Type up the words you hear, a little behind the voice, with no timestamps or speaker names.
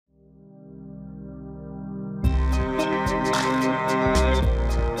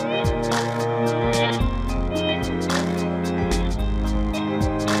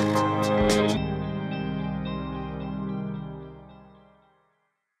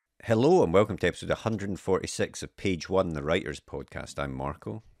Hello and welcome to episode 146 of Page One, the Writers Podcast. I'm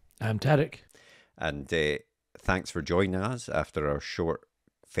Marco. I'm Tarek. And thanks for joining us after our short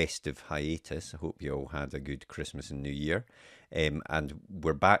festive hiatus. I hope you all had a good Christmas and New Year. And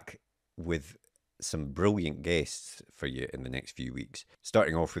we're back with some brilliant guests for you in the next few weeks.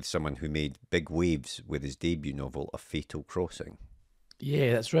 Starting off with someone who made big waves with his debut novel, A Fatal Crossing.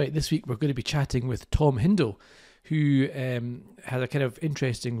 Yeah, that's right. This week we're going to be chatting with Tom Hindle, who had a kind of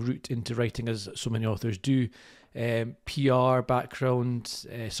interesting route into writing, as so many authors do. PR background,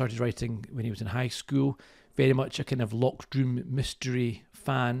 started writing when he was in high school, very much a kind of locked room mystery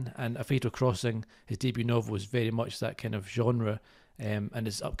fan, and A Fatal Crossing, his debut novel, was very much that kind of genre. And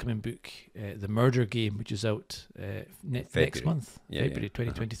his upcoming book, The Murder Game, which is out next month, February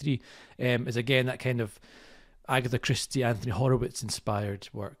 2023, is again that kind of Agatha Christie, Anthony Horowitz inspired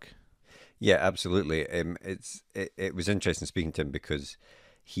work. Yeah, absolutely. It was interesting speaking to him because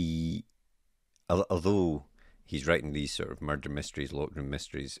he, although he's writing these sort of murder mysteries, locked room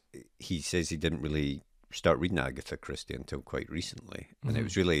mysteries, he says he didn't really start reading Agatha Christie until quite recently. And it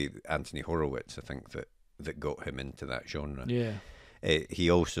was really Anthony Horowitz, I think, that got him into that genre. Yeah. He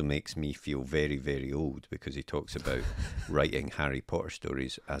also makes me feel very, very old because he talks about writing Harry Potter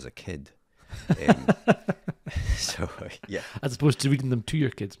stories as a kid. So, yeah. As opposed to reading them to your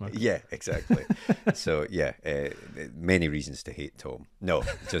kids, Mark. Yeah, exactly. So, yeah, many reasons to hate Tom. No,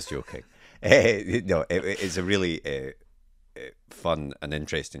 just joking. No, it's a really fun and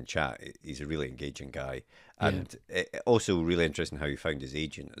interesting chat. He's a really engaging guy. And also really interesting how he found his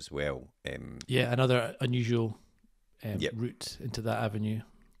agent as well. Yeah, another unusual route into that avenue.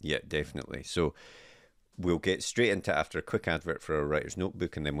 Yeah, definitely. So we'll get straight into it after a quick advert for our Writer's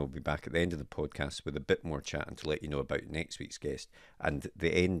Notebook, and then we'll be back at the end of the podcast with a bit more chat and to let you know about next week's guest. And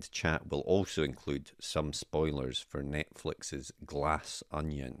the end chat will also include some spoilers for Netflix's Glass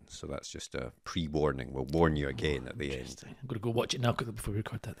Onion. So that's just a pre-warning. We'll warn you again at the end. I'm going to go watch it now quickly before we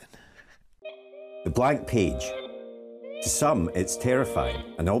record that then. The blank page. To some, it's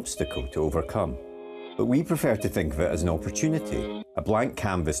terrifying, an obstacle to overcome. But we prefer to think of it as an opportunity, a blank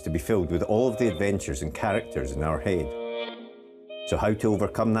canvas to be filled with all of the adventures and characters in our head. So how to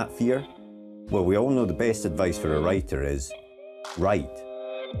overcome that fear? Well, we all know the best advice for a writer is write.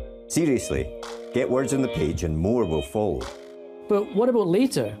 Seriously, get words on the page and more will follow. But what about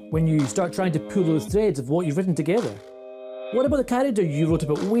later, when you start trying to pull those threads of what you've written together? What about the character you wrote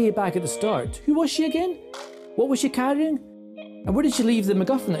about way back at the start? Who was she again? What was she carrying? And where did she leave the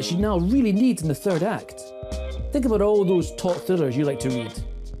MacGuffin that she now really needs in the third act? Think about all those top thrillers you like to read,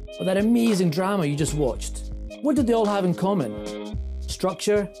 or that amazing drama you just watched. What did they all have in common?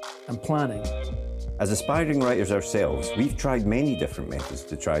 Structure and planning. As aspiring writers ourselves, we've tried many different methods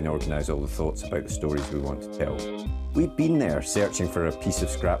to try and organise all the thoughts about the stories we want to tell. We've been there searching for a piece of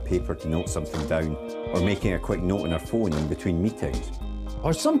scrap paper to note something down, or making a quick note on our phone in between meetings.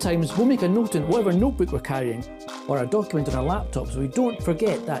 Or sometimes we'll make a note in whatever notebook we're carrying, or a document on our laptop so we don't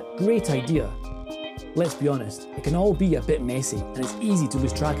forget that great idea. Let's be honest, it can all be a bit messy and it's easy to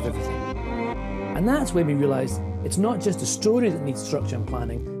lose track of everything. And that's when we realised it's not just the story that needs structure and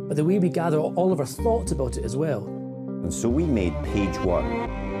planning, but the way we gather all of our thoughts about it as well. And so we made Page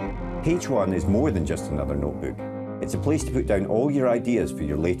One. Page One is more than just another notebook. It's a place to put down all your ideas for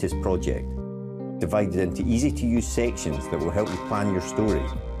your latest project, divided into easy-to-use sections that will help you plan your story,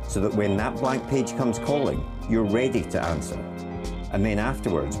 so that when that blank page comes calling, you're ready to answer. And then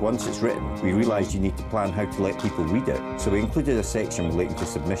afterwards, once it's written, we realised you need to plan how to let people read it, so we included a section relating to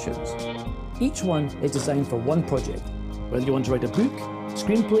submissions. Each one is designed for one project, whether you want to write a book,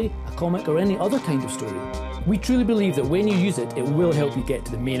 screenplay, a comic, or any other kind of story. We truly believe that when you use it, it will help you get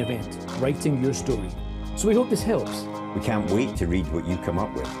to the main event, writing your story. So we hope this helps. We can't wait to read what you come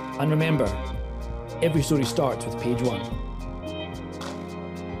up with. And remember, every story starts with page one.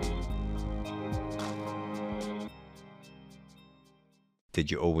 Did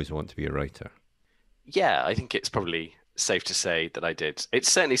you always want to be a writer? Yeah, I think it's probably safe to say that I did.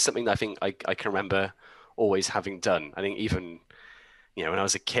 It's certainly something that I think I can remember always having done. I think even, when I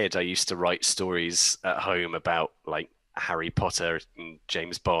was a kid, I used to write stories at home about like Harry Potter and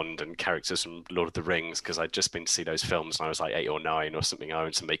James Bond and characters from Lord of the Rings, because I'd just been to see those films when I was like 8 or 9 or something. I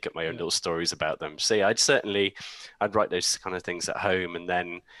wanted to make up my own little stories about them. So yeah, I'd write those kind of things at home. And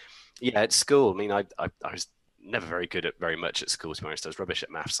then, at school, I was never very good at very much at school, to be honest. I was rubbish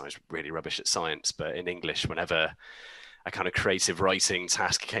at maths. I was really rubbish at science. But in English, whenever a kind of creative writing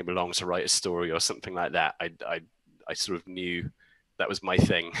task came along to write a story or something like that, I I sort of knew that was my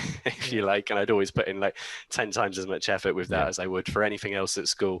thing, if you like, and I'd always put in like 10 times as much effort with that as I would for anything else at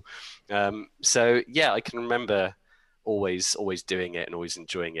school. So yeah, I can remember always doing it and always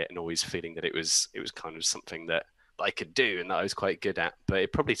enjoying it and always feeling that it was kind of something that I could do and that I was quite good at. But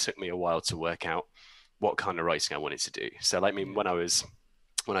it probably took me a while to work out what kind of writing I wanted to do. So like, I mean, when I was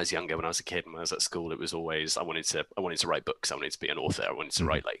younger, when I was a kid and when I was at school, it was always I wanted to write books. I wanted to be an author. I wanted to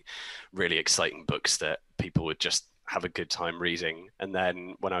write like really exciting books that people would just have a good time reading. And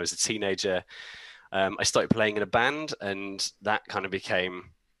then when I was a teenager, I started playing in a band, and that kind of became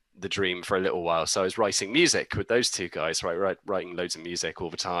the dream for a little while. So I was writing music with those two guys, writing loads of music all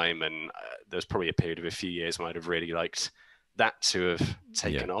the time. And there was probably a period of a few years when I'd have really liked that to have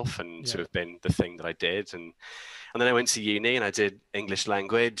taken off and to have been the thing that I did. And then I went to uni and I did English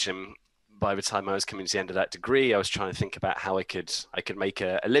language. And by the time I was coming to the end of that degree, I was trying to think about how I could make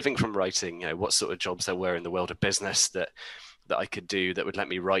a living from writing, what sort of jobs there were in the world of business that I could do that would let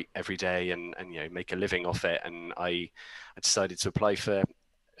me write every day and make a living off it. And I decided to apply for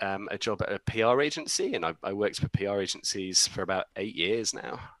a job at a PR agency, and I worked for PR agencies for about 8 years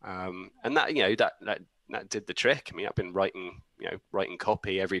now. And that, that did the trick. I mean, I've been writing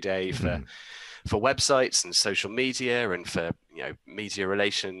copy every day for websites and social media and for media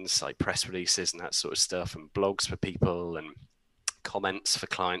relations like press releases and that sort of stuff, and blogs for people and comments for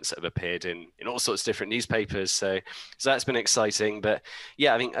clients that have appeared in all sorts of different newspapers. So that's been exciting. But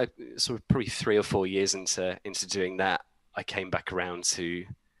yeah, I mean, sort of probably 3 or 4 years into doing that, I came back around to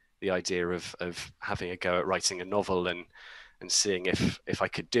the idea of having a go at writing a novel and seeing if I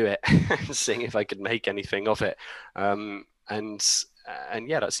could do it and seeing if I could make anything of it. And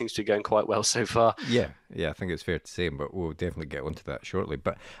yeah, that seems to be going quite well so far. Yeah, I think it's fair to say, but we'll definitely get onto that shortly.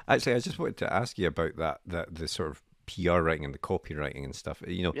 But actually, I just wanted to ask you about that the sort of PR writing and the copywriting and stuff.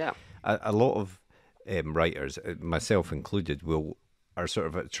 A lot of writers, myself included, are sort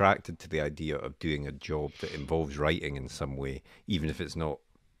of attracted to the idea of doing a job that involves writing in some way, even if it's not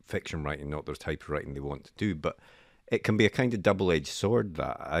fiction writing, not the type of writing they want to do. But it can be a kind of double-edged sword,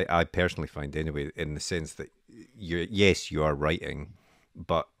 that I personally find anyway, in the sense that you are writing,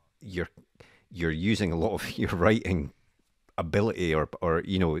 but you're using a lot of your writing ability or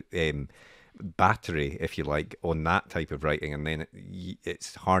battery, if you like, on that type of writing, and then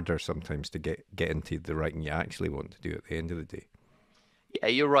it's harder sometimes to get into the writing you actually want to do at the end of the day. Yeah,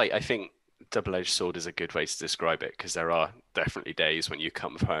 you're right. I think double-edged sword is a good way to describe it, because there are definitely days when you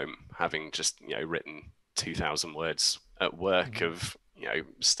come home having just written 2,000 words at work of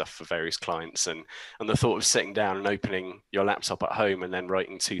stuff for various clients, and the thought of sitting down and opening your laptop at home and then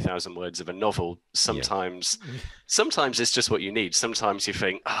writing 2,000 words of a novel, sometimes it's just what you need. Sometimes you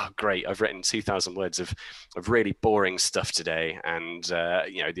think, oh great, I've written 2,000 words of really boring stuff today, and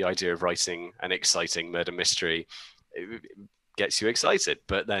the idea of writing an exciting murder mystery gets you excited.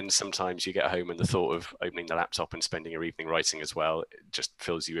 But then sometimes you get home and the thought of opening the laptop and spending your evening writing as well, it just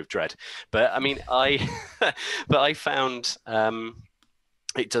fills you with dread. But I mean, I found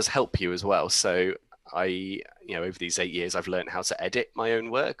it does help you as well. So over these 8 years, I've learned how to edit my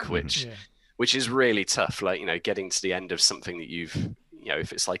own work, which is really tough. Like, getting to the end of something that you've,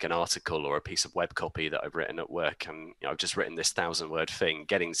 if it's like an article or a piece of web copy that I've written at work, and I've just written this 1,000-word thing,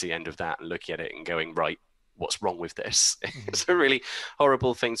 getting to the end of that and looking at it and going, right, what's wrong with this? It's a really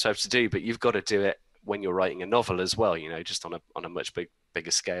horrible thing to have to do, but you've got to do it when you're writing a novel as well, just on a much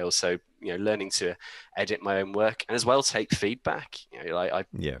bigger scale. So learning to edit my own work and as well take feedback.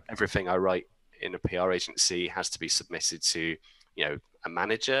 Everything I write in a PR agency has to be submitted to a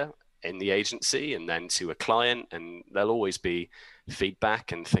manager in the agency and then to a client, and there'll always be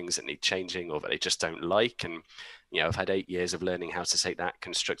feedback and things that need changing or that they just don't like. And I've had 8 years of learning how to take that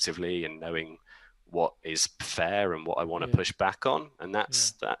constructively and knowing what is fair and what I want to push back on, and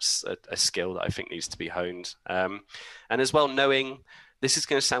that's a skill that I think needs to be honed. And as well, knowing, this is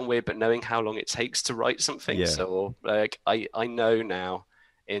going to sound weird, but knowing how long it takes to write something. So like I know now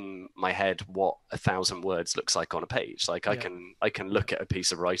in my head what 1,000 words looks like on a page. Like I can look at a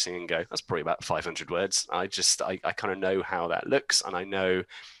piece of writing and go, that's probably about 500 words. I kind of know how that looks, and I know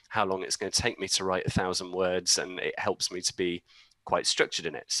how long it's going to take me to write 1,000 words, and it helps me to be quite structured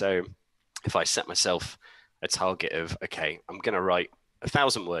in it. So if I set myself a target of, okay, I'm going to write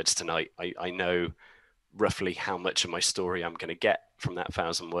 1,000 words tonight, I know roughly how much of my story I'm going to get from that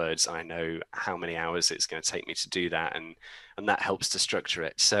 1,000 words. I know how many hours it's going to take me to do that, and that helps to structure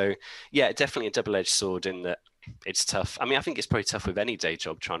it. So yeah, definitely a double-edged sword in that it's tough. I mean, I think it's probably tough with any day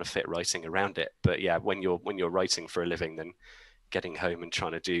job trying to fit writing around it. But yeah, when you're writing for a living, then getting home and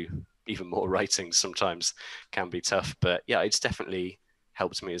trying to do even more writing sometimes can be tough. But yeah, it's definitely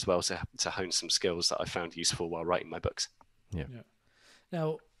helped me as well to hone some skills that I found useful while writing my books. Yeah.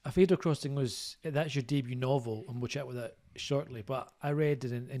 Now, A Fatal Crossing that's your debut novel, and we'll chat with that shortly. But I read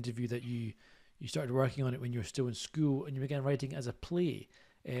in an interview that you started working on it when you were still in school, and you began writing as a play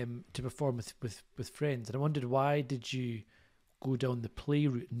to perform with friends. And I wondered, why did you go down the play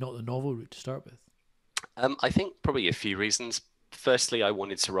route, not the novel route to start with? I think probably a few reasons. Firstly, I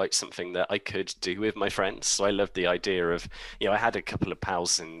wanted to write something that I could do with my friends. So I loved the idea of, I had a couple of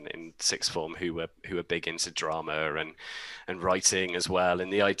pals in sixth form who were big into drama and writing as well.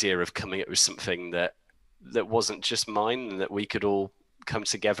 And the idea of coming up with something that wasn't just mine, and that we could all come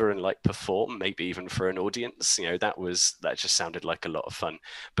together and like perform, maybe even for an audience, that just sounded like a lot of fun.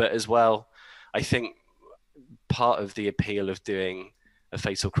 But as well, I think part of the appeal of doing A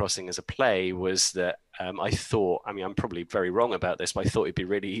Fatal Crossing as a play was that I thought, I'm probably very wrong about this, but I thought it'd be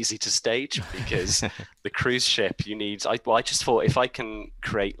really easy to stage, because the cruise ship, I just thought if I can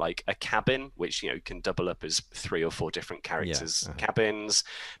create like a cabin, which, can double up as 3 or 4 different characters' cabins,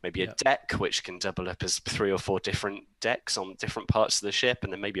 maybe a deck, which can double up as 3 or 4 different decks on different parts of the ship,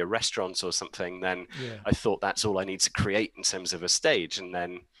 and then maybe a restaurant or something, then I thought that's all I need to create in terms of a stage. And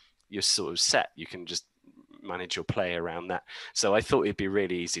then you're sort of set. You can just manage your play around that. So I thought it'd be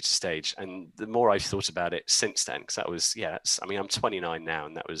really easy to stage. And the more I've thought about it since then, because that was, I'm 29 now,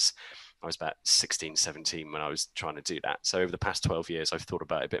 and I was about 16, 17 when I was trying to do that. So over the past 12 years, I've thought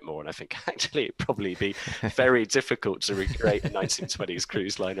about it a bit more, and I think actually it'd probably be very difficult to recreate a 1920s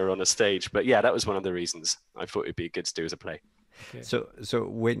cruise liner on a stage. But that was one of the reasons I thought it'd be good to do as a play. Okay. So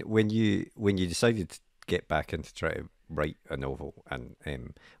when you decided to get back into try to write a novel, and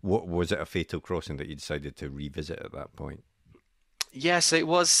what was it, A Fatal Crossing, that you decided to revisit at that point? Yes, it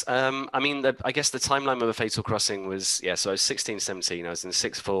was. I guess the timeline of A Fatal Crossing was, so I was 16, 17, I was in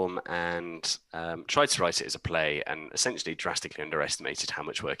sixth form, and tried to write it as a play, and essentially drastically underestimated how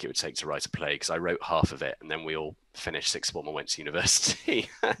much work it would take to write a play, because I wrote half of it, and then we all finished sixth form and went to university.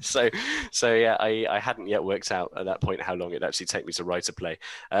 so I hadn't yet worked out at that point how long it'd actually take me to write a play.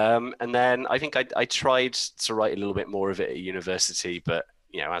 And then I think I tried to write a little bit more of it at university, but,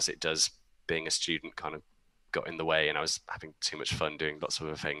 as it does, being a student kind of got in the way, and I was having too much fun doing lots of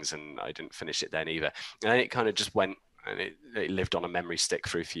other things, and I didn't finish it then either. And then it kind of just went, and it lived on a memory stick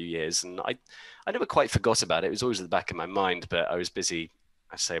for a few years, and I never quite forgot about it. It was always at the back of my mind, but I was busy,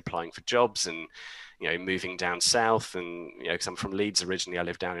 I say, applying for jobs and moving down south, and because I'm from Leeds originally, I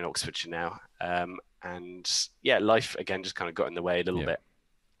live down in Oxfordshire now, and life again just kind of got in the way a little bit.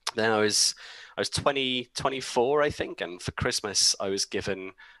 Then I was 24, I think, and for Christmas I was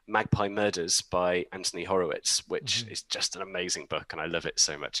given Magpie Murders by Anthony Horowitz, which is just an amazing book, and I love it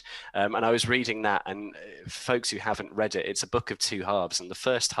so much. And I was reading that, and folks who haven't read it, it's a book of 2 halves, and the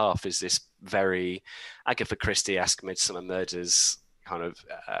first half is this very Agatha Christie-esque Midsummer Murders kind of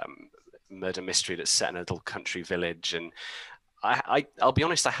murder mystery that's set in a little country village. And I'll be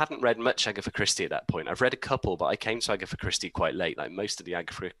honest, I hadn't read much Agatha Christie at that point. I've read a couple, but I came to Agatha Christie quite late. Like most of the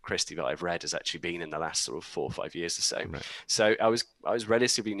Agatha Christie that I've read has actually been in the last sort of 4 or 5 years or so. Right. So I was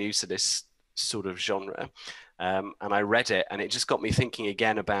relatively new to this sort of genre, and I read it, and it just got me thinking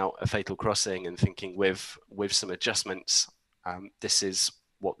again about A Fatal Crossing, and thinking with some adjustments, this is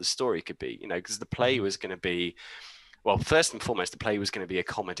what the story could be. Because the play was going to be, well, first and foremost, the play was going to be a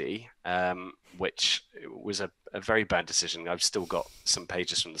comedy, which was a very bad decision. I've still got some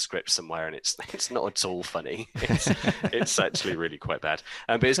pages from the script somewhere, and it's not at all funny. It's actually really quite bad.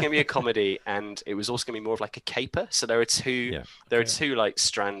 But it's going to be a comedy, and it was also going to be more of like a caper. So there are two like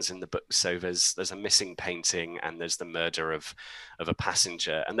strands in the book. So there's a missing painting, and there's the murder of a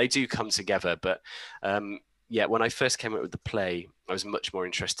passenger, and they do come together. But when I first came up with the play, I was much more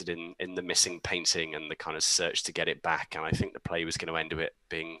interested in the missing painting and the kind of search to get it back. And I think the play was going to end with it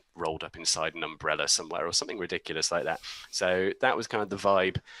being rolled up inside an umbrella somewhere or something ridiculous like that. So that was kind of the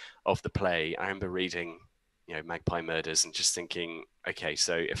vibe of the play. I remember reading, Magpie Murders, and just thinking, okay,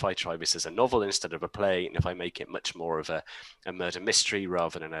 so if I try this as a novel instead of a play, and if I make it much more of a murder mystery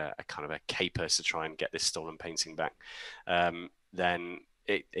rather than a kind of a caper to try and get this stolen painting back, then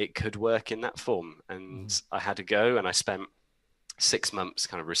it could work in that form. And I had to go, and I spent 6 months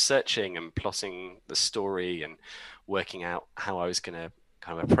kind of researching and plotting the story and working out how I was going to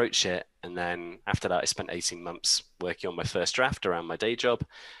kind of approach it. And then after that, I spent 18 months working on my first draft around my day job.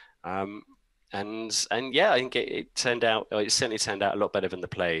 And I think it certainly turned out a lot better than the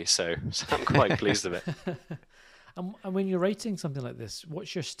play. So I'm quite pleased with it. And when you're writing something like this,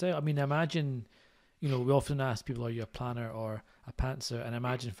 what's your style? I mean, I imagine, we often ask people, are you a planner or a pantser? And I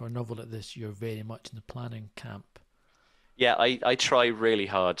imagine for a novel like this, you're very much in the planning camp. Yeah, I try really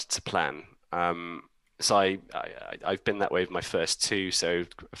hard to plan. so I've been that way with my first two, so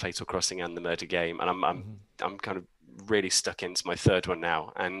Fatal Crossing and The Murder Game, and I'm kind of really stuck into my third one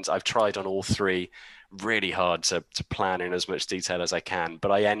now, and I've tried on all three really hard to plan in as much detail as I can,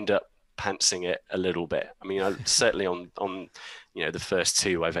 but I end up pantsing it a little bit. I mean, certainly on the first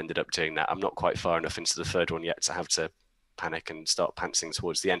two, I've ended up doing that. I'm not quite far enough into the third one yet to have to panic and start pantsing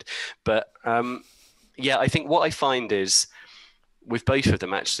towards the end. But I think what I find is with both of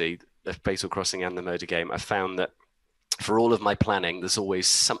them, actually, the Fatal Crossing and The Murder Game, I found that for all of my planning, there's always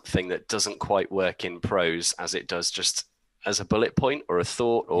something that doesn't quite work in prose as it does just as a bullet point or a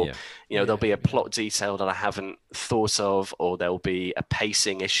thought, or there'll be a plot detail that I haven't thought of, or there'll be a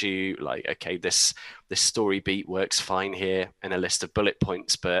pacing issue, like, okay, this story beat works fine here in a list of bullet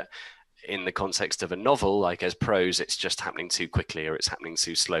points, but in the context of a novel, like as prose, it's just happening too quickly, or it's happening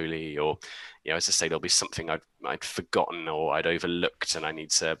too slowly, or as I say, there'll be something I'd forgotten or I'd overlooked, and I need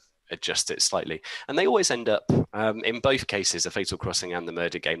to adjust it slightly. And they always end up, in both cases, The Fatal Crossing and The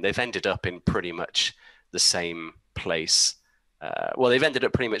Murder Game, they've ended up in pretty much the same place. They've ended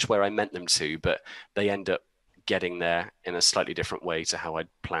up pretty much where I meant them to, but they end up getting there in a slightly different way to how I'd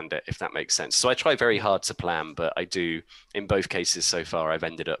planned it, if that makes sense. So I try very hard to plan, but I do, in both cases so far, I've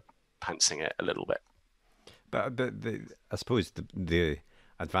ended up pantsing it a little bit. But I suppose the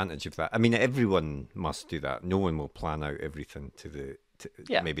advantage of that, I mean, everyone must do that. No one will plan out everything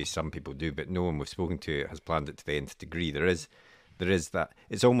maybe some people do, but no one we've spoken to has planned it to the nth degree. There is that.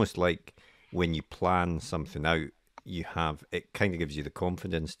 It's almost like when you plan something out, it kind of gives you the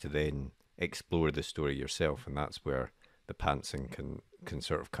confidence to then explore the story yourself, and that's where the pantsing can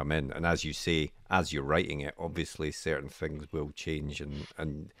sort of come in. And as you say, as you're writing it, obviously certain things will change,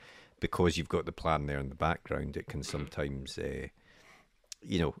 and because you've got the plan there in the background, it can sometimes it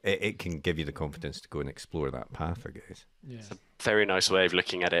can give you the confidence to go and explore that path, I guess. Yeah. It's a very nice way of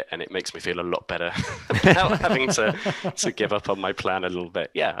looking at it, and it makes me feel a lot better about having to give up on my plan a little bit.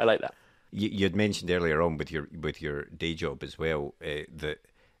 Yeah, I like that. You had mentioned earlier on with your day job as well, that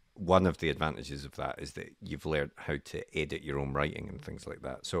one of the advantages of that is that you've learned how to edit your own writing and things like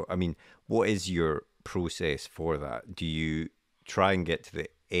that. So, I mean, what is your process for that? Do you try and get to the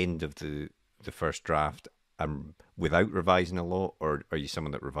end of the first draft without revising a lot, or are you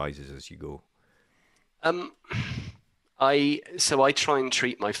someone that revises as you go? I try and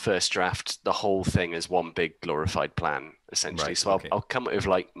treat my first draft, the whole thing, as one big glorified plan, essentially. Right, so okay. I'll come up with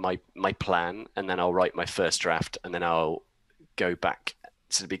like my plan, and then I'll write my first draft, and then I'll go back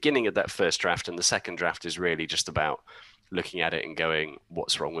to the beginning of that first draft, and the second draft is really just about looking at it and going,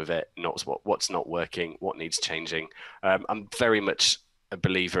 what's wrong with it, what's not working, what needs changing. I'm very much a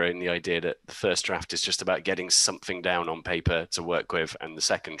believer in the idea that the first draft is just about getting something down on paper to work with, and the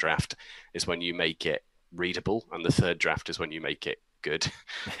second draft is when you make it readable, and the third draft is when you make it good.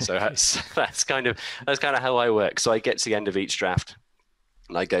 So that's kind of how I work. So I get to the end of each draft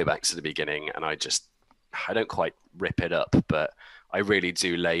and I go back to the beginning, and I don't quite rip it up, but I really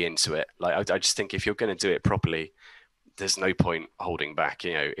do lay into it. Like I just think if you're going to do it properly, there's no point holding back.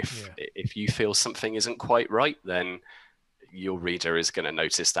 If you feel something isn't quite right, then your reader is going to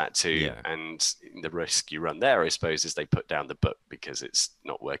notice that too. Yeah. And the risk you run there, I suppose, is they put down the book because it's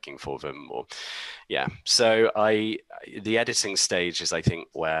not working for them. So the editing stage is, I think,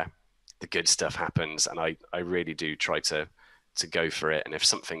 where the good stuff happens, and I really do try to go for it. And if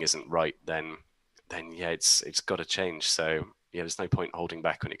something isn't right, then it's got to change. So there's no point holding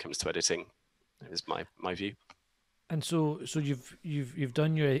back when it comes to editing, is my view. And so you've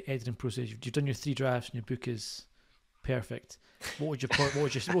done your editing process. You've done your 3 drafts, and your book is perfect. What was your point?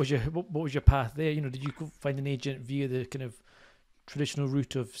 What was your path there? Did you go find an agent via the kind of traditional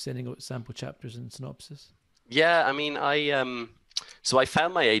route of sending out sample chapters and synopsis? Yeah, I mean, I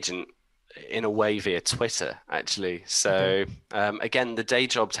found my agent in a way via Twitter, actually. So again, the day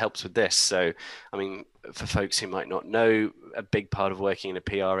job helps with this. So I mean, for folks who might not know, a big part of working in a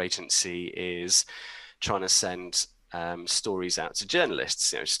PR agency is trying to send stories out to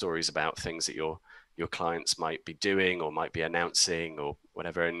journalists. Stories about things that your clients might be doing or might be announcing or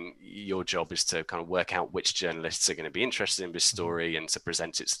whatever, and your job is to kind of work out which journalists are going to be interested in this story and to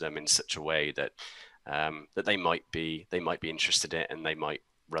present it to them in such a way that that they might be interested in it, and they might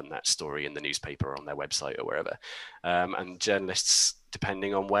run that story in the newspaper or on their website or wherever. And journalists,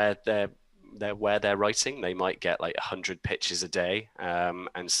 depending on where they're writing, they might get like 100 pitches a day,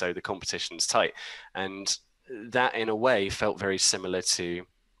 and so the competition's tight. And that, in a way, felt very similar to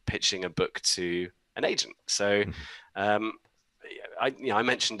pitching a book to an agent. So I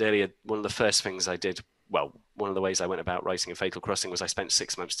mentioned earlier, one of the first things I did, well, one of the ways I went about writing A Fatal Crossing was I spent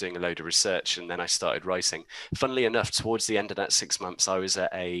 6 months doing a load of research, and then I started writing. Funnily enough, towards the end of that 6 months, I was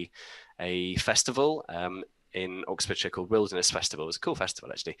at a a festival in Oxfordshire called Wilderness Festival. It's a cool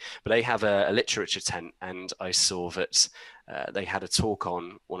festival, actually. But they have a literature tent, and I saw that they had a talk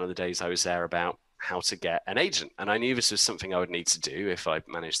on one of the days I was there about how to get an agent. And I knew this was something I would need to do if I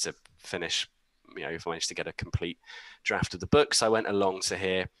managed to finish, if I managed to get a complete draft of the book. So I went along to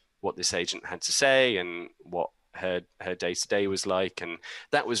hear what this agent had to say and what her day-to-day was like, and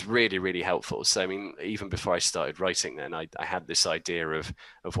that was really, really helpful. So I mean, even before I started writing, then I had this idea of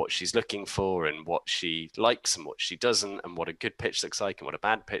what she's looking for and what she likes and what she doesn't, and what a good pitch looks like and what a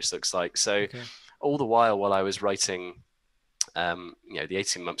bad pitch looks like. So all the while I was writing the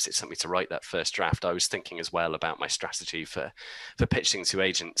 18 months it took me to write that first draft, I was thinking as well about my strategy for pitching to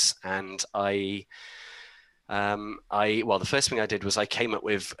agents. And the first thing I did was I came up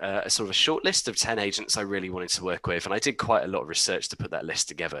with a sort of a short list of 10 agents I really wanted to work with. And I did quite a lot of research to put that list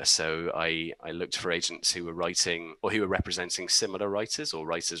together. So I looked for agents who were writing or who were representing similar writers or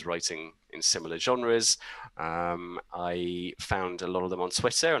writers writing in similar genres. I found a lot of them on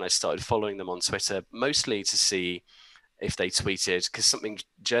Twitter, and I started following them on Twitter, mostly to see if they tweeted, because something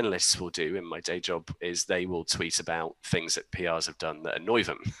journalists will do in my day job is they will tweet about things that PRs have done that annoy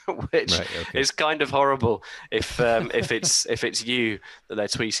them, which is kind of horrible if it's you that they're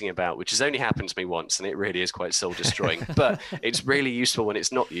tweeting about, which has only happened to me once, and it really is quite soul destroying. But it's really useful when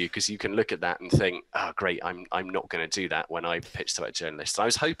it's not you, because you can look at that and think, oh great, I'm not going to do that when I pitch to a journalist. I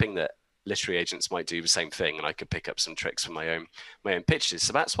was hoping that literary agents might do the same thing, and I could pick up some tricks from my own pitches.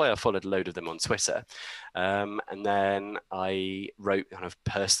 So that's why I followed a load of them on Twitter. And then I wrote kind of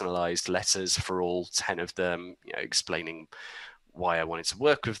personalized letters for all 10 of them, explaining why I wanted to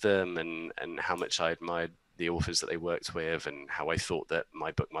work with them and how much I admired the authors that they worked with and how I thought that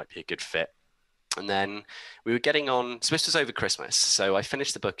my book might be a good fit. And then we were getting on, so this was over Christmas. So I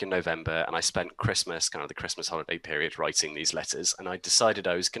finished the book in November, and I spent Christmas, kind of the Christmas holiday period, writing these letters. And I decided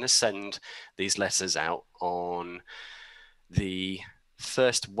I was going to send these letters out on the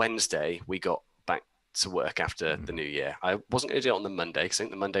first Wednesday we got back to work after the new year. I wasn't going to do it on the Monday, because I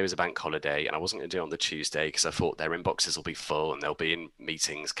think the Monday was a bank holiday, and I wasn't going to do it on the Tuesday because I thought their inboxes will be full and they'll be in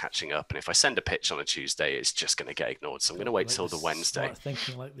meetings catching up, and if I send a pitch on a Tuesday it's just going to get ignored, so I'm going to wait till the Wednesday. Smart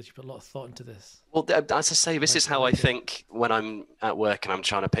thinking, like that. You put a lot of thought into this. Well, as I say, this is how I think when I'm at work and I'm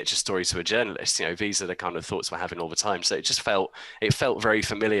trying to pitch a story to a journalist. These are the kind of thoughts we're having all the time. So it felt very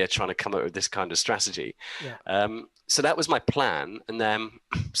familiar trying to come up with this kind of strategy. Yeah. So that was my plan. And then,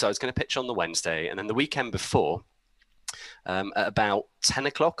 so I was going to pitch on the Wednesday, and then the weekend before, at about 10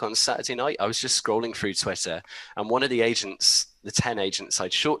 o'clock on Saturday night, I was just scrolling through Twitter, and one of the agents, the 10 agents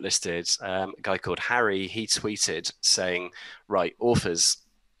I'd shortlisted, a guy called Harry, he tweeted saying, right, authors,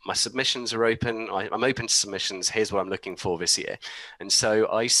 my submissions are open. I'm open to submissions. Here's what I'm looking for this year. And so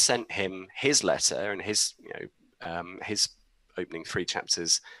I sent him his letter and his opening 3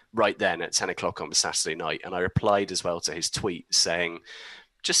 chapters right then at 10 o'clock on the Saturday night. And I replied as well to his tweet saying,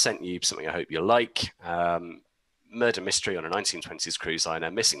 just sent you something I hope you'll like. Murder mystery on a 1920s cruise liner,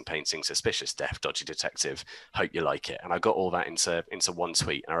 missing painting, suspicious death, dodgy detective, hope you like it. And I got all that into one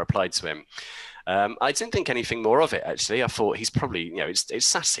tweet, and I replied to him. I didn't think anything more of it, actually. I thought he's probably, it's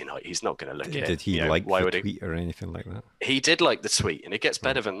Saturday night, he's not going to look at it. Did he like the tweet or anything like that? He did like the tweet, and it gets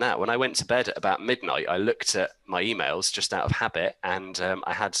better than that. When I went to bed at about midnight, I looked at my emails just out of habit, and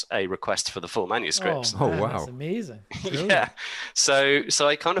I had a request for the full manuscript. Oh, man, wow. That's amazing. Yeah. So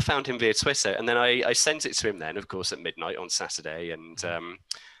I kind of found him via Twitter, and then I sent it to him then, of course, at midnight on Saturday, and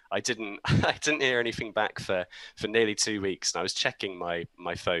I didn't hear anything back for nearly 2 weeks, and I was checking my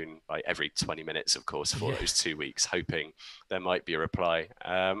phone every 20 minutes, of course, for those 2 weeks, hoping there might be a reply.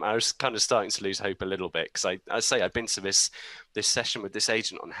 I was kind of starting to lose hope a little bit, because I'd been to this session with this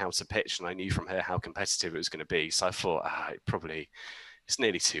agent on how to pitch, and I knew from her how competitive it was going to be. So I thought, it's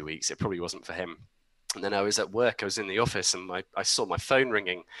nearly 2 weeks. It probably wasn't for him. And then I was at work. I was in the office, and I saw my phone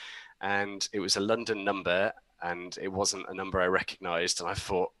ringing, and it was a London number, and it wasn't a number I recognised, and I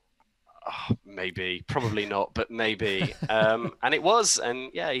thought, oh, maybe, probably not, but maybe. And it was, and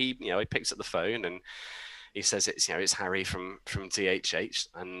yeah, he picked up the phone, and he says it's Harry from DHH,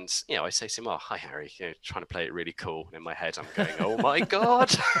 and I say to him, oh, hi Harry, trying to play it really cool. And in my head I'm going, oh my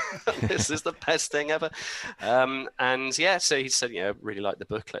god, this is the best thing ever. And yeah, so he said, really like the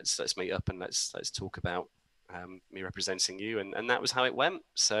book, let's meet up and let's talk about me representing you, and that was how it went.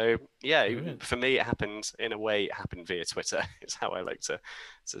 So yeah, for me it happened via Twitter. It's how I like to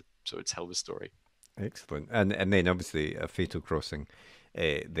sort of tell the story. Excellent. And then obviously A Fatal Crossing,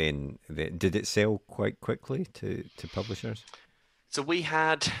 then did it sell quite quickly to publishers? So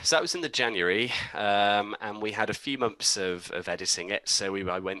that was in the January, and we had a few months of editing it. So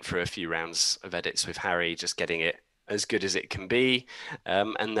I went through a few rounds of edits with Harry, just getting it as good as it can be.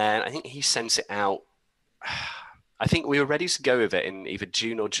 And then I think he sent it out. I think we were ready to go with it in either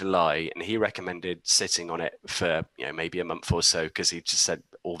June or July, and he recommended sitting on it for maybe a month or so, because he just said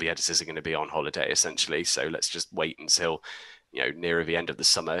all the editors are going to be on holiday essentially, so let's just wait until nearer the end of the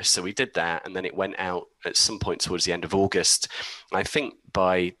summer. So we did that, and then it went out at some point towards the end of August. I think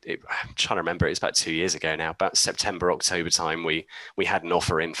I'm trying to remember, it's about 2 years ago now, about September, October time, we had an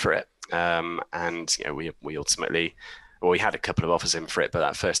offer in for it, and we ultimately, we had a couple of offers in for it, but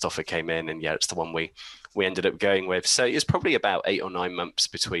that first offer came in, and it's the one we ended up going with. So it was probably about 8 or 9 months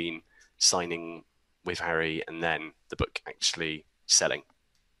between signing with Harry and then the book actually selling.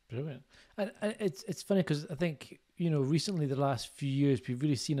 Brilliant. And it's funny because I think, recently, the last few years, we've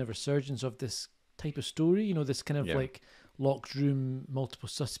really seen a resurgence of this type of story, this kind of like locked room, multiple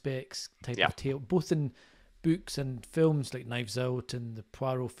suspects type of tale, both in books and films like Knives Out, and the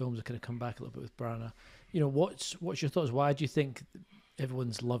Poirot films have kind of come back a little bit with Branagh. What's your thoughts? Why do you think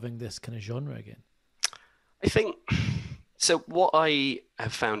everyone's loving this kind of genre again? I think, so what I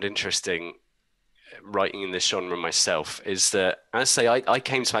have found interesting writing in this genre myself is that, as I say, I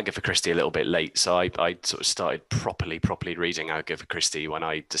came to Agatha Christie a little bit late, so I sort of started properly reading Agatha Christie when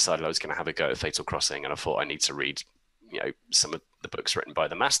I decided I was going to have a go at Fatal Crossing, and I thought I need to read, some of the books written by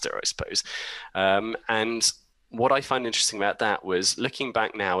the master, I suppose. And what I find interesting about that was, looking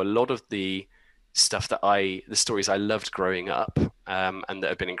back now, a lot of the stuff the stories I loved growing up, and that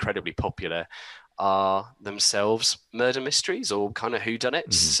have been incredibly popular, are themselves murder mysteries or kind of whodunits.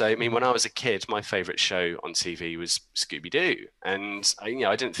 Mm-hmm. So, I mean, when I was a kid, my favorite show on TV was Scooby-Doo. And,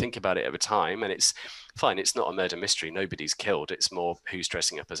 I didn't think about it at the time. And it's fine. It's not a murder mystery. Nobody's killed. It's more who's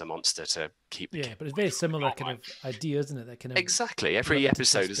dressing up as a monster to keep... Yeah, but it's very similar kind of idea, isn't it? That kind of exactly. Every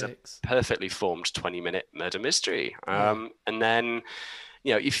episode is a perfectly formed 20-minute murder mystery. And then...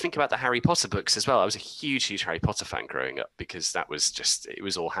 if you think about the Harry Potter books as well, I was a huge Harry Potter fan growing up, because that was it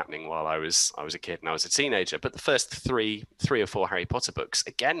was all happening while I was a kid and I was a teenager. But the first three or four Harry Potter books,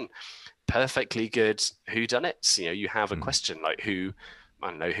 again, perfectly good whodunits. You have a question like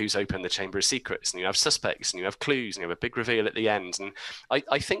who's opened the Chamber of Secrets, and you have suspects, and you have clues, and you have a big reveal at the end. And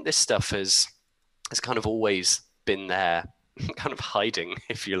I think this stuff has kind of always been there, kind of hiding,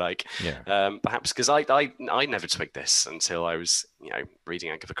 if you like. Perhaps because I never twigged this until I was reading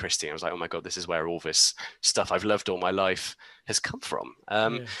Agatha Christie. I was like, oh my god, this is where all this stuff I've loved all my life has come from.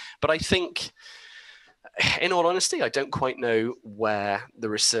 But I think, in all honesty, I don't quite know where the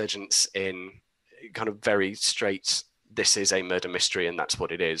resurgence in kind of very straight, this is a murder mystery and that's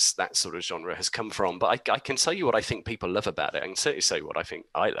what it is, that sort of genre has come from. But I can tell you what I think people love about it. I can certainly say what I think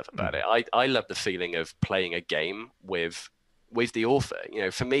I love about it. I love the feeling of playing a game with the author.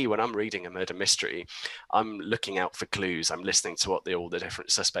 For me, when I'm reading a murder mystery, I'm looking out for clues. I'm listening to what all the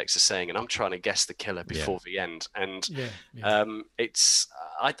different suspects are saying, and I'm trying to guess the killer before the end. And it's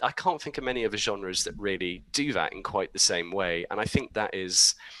I can't think of many other genres that really do that in quite the same way. And I think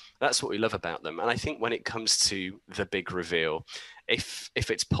that's what we love about them. And I think when it comes to the big reveal, if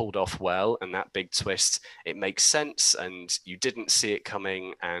it's pulled off well, and that big twist, it makes sense, and you didn't see it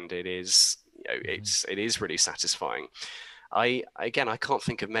coming, and it is it is really satisfying. I can't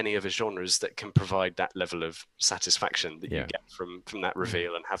think of many other genres that can provide that level of satisfaction that you get from that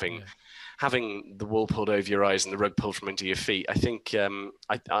reveal, and having the wool pulled over your eyes and the rug pulled from under your feet. I think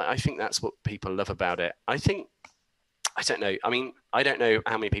I think that's what people love about it. I don't know. I mean, I don't know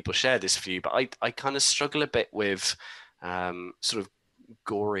how many people share this view, but I kind of struggle a bit with sort of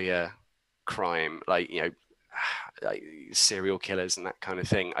gorier crime, like like serial killers and that kind of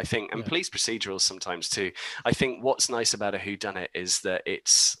thing. I think, and police procedurals sometimes too. I think what's nice about a whodunit is that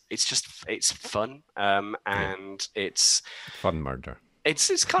it's fun, and it's fun murder.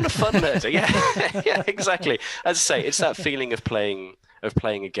 It's kind of fun murder, yeah, exactly. As I say, it's that feeling of playing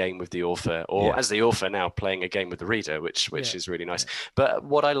a game with the author, or as the author now playing a game with the reader, which is really nice. But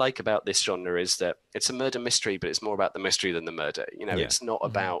what I like about this genre is that it's a murder mystery, but it's more about the mystery than the murder. It's not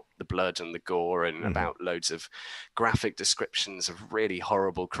about the blood and the gore and about loads of graphic descriptions of really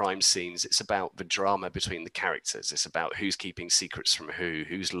horrible crime scenes. It's about the drama between the characters. It's about who's keeping secrets from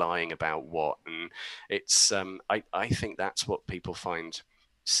who's lying about what. And it's I think that's what people find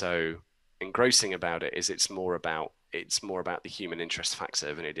so engrossing about it, is it's more about the human interest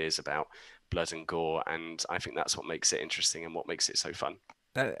factor than it is about blood and gore. And I think that's what makes it interesting and what makes it so fun.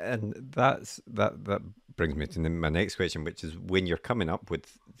 And that brings me to my next question, which is, when you're coming up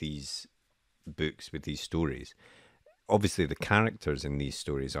with these books, with these stories, obviously the characters in these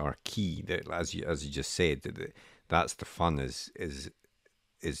stories are key. That, as you just said, that's the fun is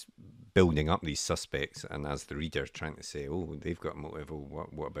building up these suspects, and as the reader trying to say, oh, they've got a motive, oh,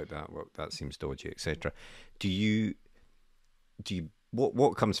 what about that? That seems dodgy, etc.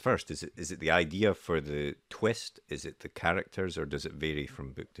 What comes first? Is it the idea for the twist? Is it the characters, or does it vary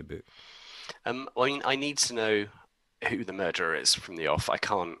from book to book? I need to know who the murderer is from the off. I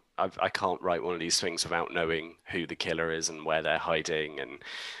can't write one of these things without knowing who the killer is and where they're hiding,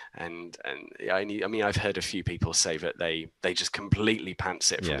 and I've heard a few people say that they just completely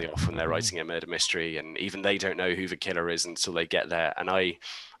pants it from the off when they're writing a murder mystery, and even they don't know who the killer is until they get there. And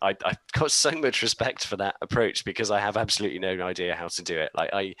I've got so much respect for that approach, because I have absolutely no idea how to do it. Like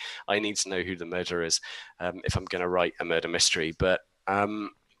I need to know who the murderer is if I'm going to write a murder mystery. But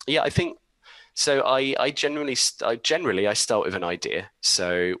I think. So I generally start with an idea.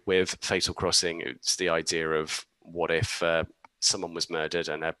 So with Fatal Crossing, it's the idea of what if someone was murdered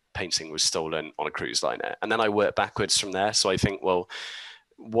and a painting was stolen on a cruise liner, and then I work backwards from there. So I think, well,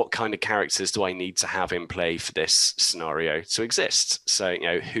 what kind of characters do I need to have in play for this scenario to exist? So,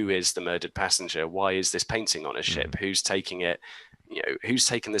 who is the murdered passenger? Why is this painting on a ship? Who's taking it? Who's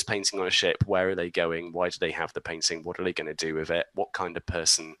taking this painting on a ship? Where are they going? Why do they have the painting? What are they going to do with it? What kind of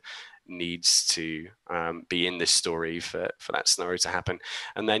person needs to be in this story for that scenario to happen?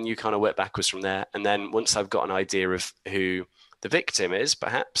 And then you kind of work backwards from there. And then once I've got an idea of who the victim is,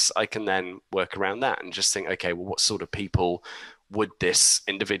 perhaps I can then work around that and just think, okay, well, what sort of people would this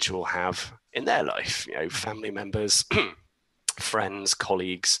individual have in their life? Family members, friends,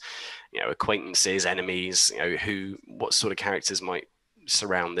 colleagues, acquaintances, enemies, what sort of characters might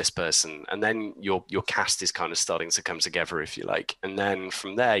surround this person. And then your cast is kind of starting to come together, if you like. And then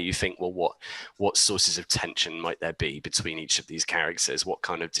from there you think, well, what sources of tension might there be between each of these characters? What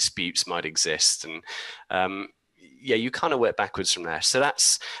kind of disputes might exist? And you kind of work backwards from there. So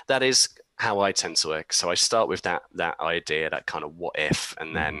that is how I tend to work. So I start with that idea, that kind of what if,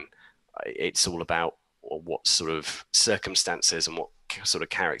 and then it's all about what sort of circumstances and what sort of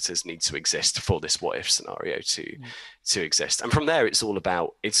characters need to exist for this what if scenario to exist. And from there it's all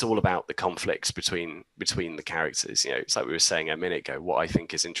about the conflicts between the characters. It's like we were saying a minute ago, what I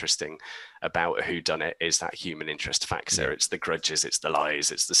think is interesting about a whodunit is that human interest factor. It's the grudges, it's the lies,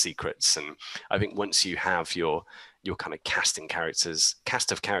 it's the secrets. And I think once you have your kind of cast of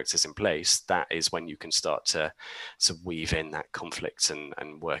characters in place, that is when you can start to weave in that conflict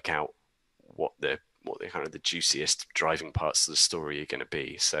and work out what the kind of the juiciest driving parts of the story are going to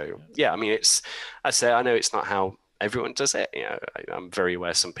be. So I know it's not how everyone does it. I'm very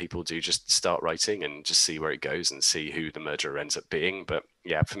aware some people do just start writing and just see where it goes and see who the murderer ends up being. But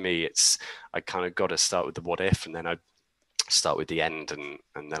for me, I kind of got to start with the what if, and then I start with the end, and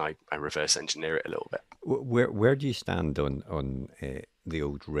then I reverse engineer it a little bit. Where do you stand on the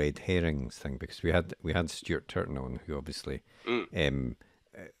old red herrings thing? Because we had Stuart Turton on, who obviously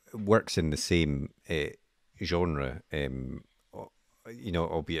works in the same genre,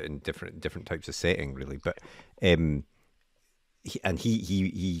 albeit in different types of setting, really. But he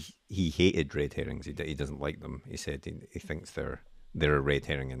hated red herrings. He doesn't like them. He said he thinks they're a red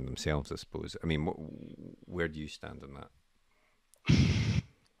herring in themselves, I suppose. I mean, where do you stand on that?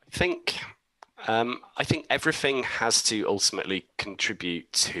 I think everything has to ultimately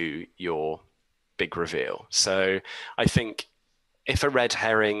contribute to your big reveal. So I think if a red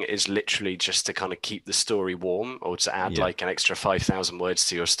herring is literally just to kind of keep the story warm, or to add like an extra 5,000 words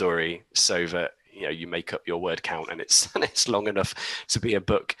to your story so that you make up your word count and it's long enough to be a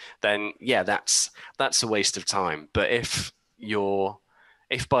book, then that's a waste of time. But if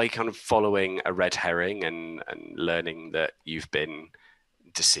by kind of following a red herring and learning that you've been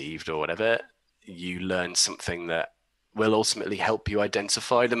deceived or whatever, you learn something that will ultimately help you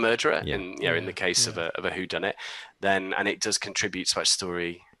identify the murderer. In the case of a whodunit, then, and it does contribute to that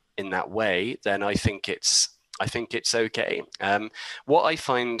story in that way, then I think it's okay. What I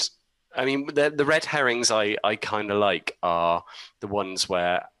find, the red herrings I kind of like are the ones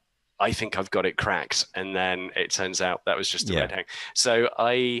where I think I've got it cracked, and then it turns out that was just a red herring. So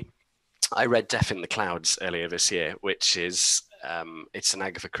I read Death in the Clouds earlier this year, which is it's an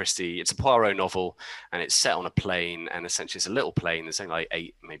Agatha Christie, it's a Poirot novel, and it's set on a plane, and essentially it's a little plane. There's only like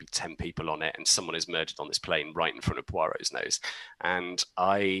 8, maybe 10 people on it, and someone is murdered on this plane right in front of Poirot's nose. And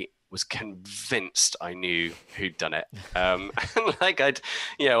I was convinced I knew who'd done it. Like I'd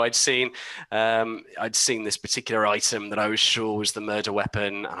seen this particular item that I was sure was the murder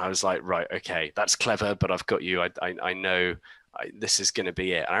weapon, and I was like, right, okay, that's clever, but I've got you. I know. This is going to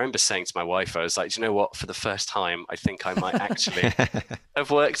be it. And I remember saying to my wife, I was like, do you know what? For the first time, I think I might actually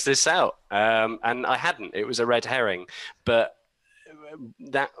have worked this out. And I hadn't. It was a red herring. But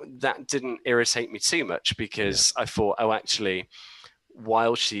that didn't irritate me too much, because I thought, oh, actually,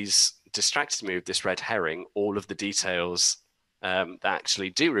 while she's distracted me with this red herring, all of the details that actually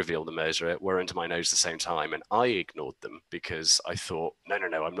do reveal the murderer were under my nose at the same time, and I ignored them because I thought, no,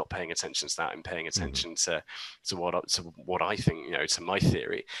 I'm not paying attention to that. I'm paying attention to what I think, to my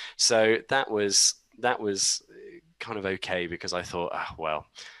theory. So that was kind of okay, because I thought, well,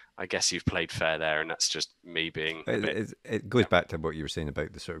 I guess you've played fair there, and that's just me being a bit... It goes back to what you were saying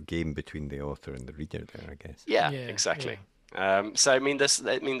about the sort of game between the author and the reader there, I guess. Yeah, exactly. Yeah. So I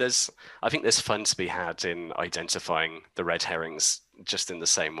think there's fun to be had in identifying the red herrings, just in the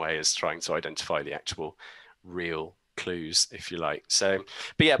same way as trying to identify the actual real clues, if you like. So,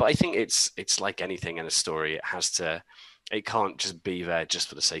 but I think it's like anything in a story. It can't just be there just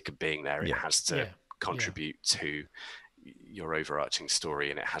for the sake of being there. It has to contribute to your overarching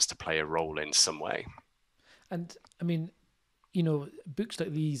story, and it has to play a role in some way. And I mean, books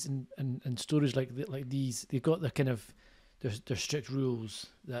like these and stories like these, they've got the kind of their strict rules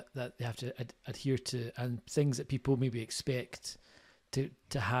that they have to adhere to, and things that people maybe expect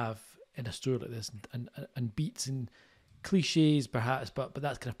to have in a story like this, and beats and cliches perhaps, but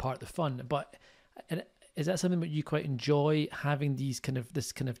that's kind of part of the fun. But is that something that you quite enjoy, having this kind of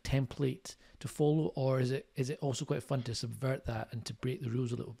template to follow, or is it also quite fun to subvert that and to break the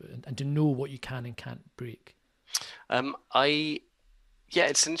rules a little bit, and to know what you can and can't break? Yeah,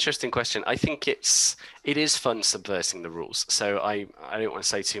 it's an interesting question. I think it is fun subverting the rules. So I don't want to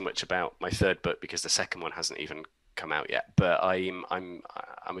say too much about my third book, because the second one hasn't even come out yet. But I'm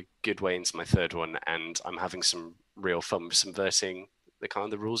a good way into my third one, and I'm having some real fun with subverting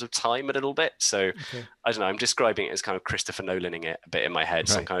the rules of time a little bit. So I don't know, I'm describing it as kind of Christopher Nolaning it a bit in my head.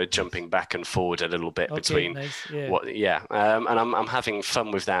 So I'm kind of jumping back and forward a little bit between and I'm having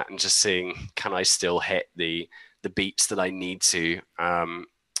fun with that, and just seeing, can I still hit the beats that I need to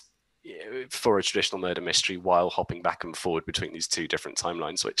for a traditional murder mystery, while hopping back and forward between these two different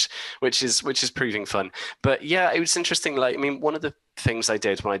timelines, which is proving fun. But yeah, it was interesting. One of the things I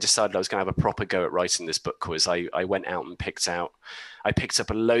did when I decided I was going to have a proper go at writing this book was I went out and picked up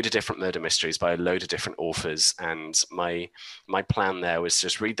a load of different murder mysteries by a load of different authors, and my plan there was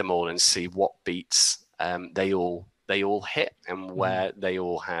just read them all and see what beats they all hit, and where they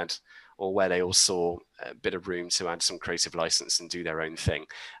all had, or where they all saw a bit of room to add some creative license and do their own thing.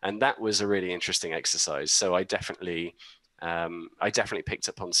 And that was a really interesting exercise. So I definitely picked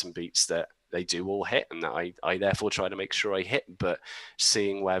up on some beats that they do all hit, and that I therefore try to make sure I hit, but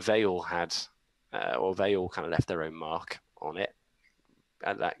seeing where they all had, or they all kind of left their own mark on it,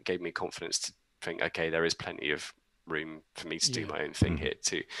 that gave me confidence to think, okay, there is plenty of room for me to do my own thing here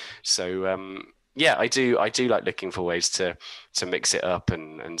too. So, I do like looking for ways to mix it up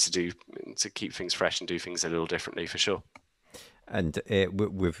and to keep things fresh and do things a little differently, for sure. And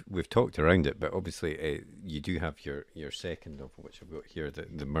we've talked around it, but obviously you do have your second novel, which I've got here,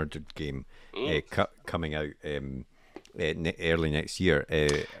 the Murdered Game, coming out early next year.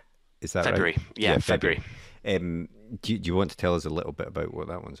 Is that February? Right? Yeah, February. Do you want to tell us a little bit about what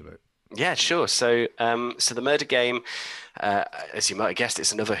that one's about? Yeah, sure. So, the Murder Game, as you might have guessed,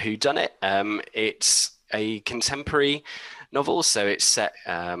 it's another whodunit. It's a contemporary novel, so it's set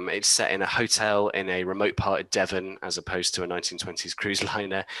in a hotel in a remote part of Devon, as opposed to a 1920s cruise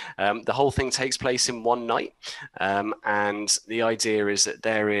liner. The whole thing takes place in one night, and the idea is that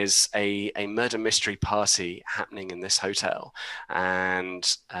there is a murder mystery party happening in this hotel,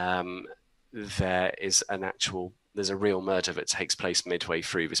 and there's a real murder that takes place midway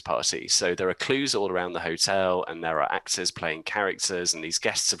through this party. So there are clues all around the hotel, and there are actors playing characters, and these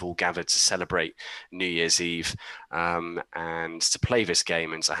guests have all gathered to celebrate New Year's Eve, and to play this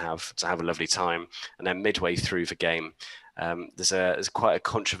game and to have a lovely time. And then midway through the game, there's quite a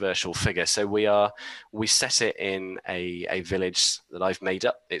controversial figure. So we set it in a village that I've made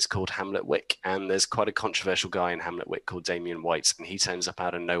up. It's called Hamlet Wick, and there's quite a controversial guy in Hamlet Wick called Damien White, and he turns up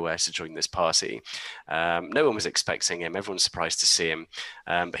out of nowhere to join this party. No one was expecting him. Everyone's surprised to see him,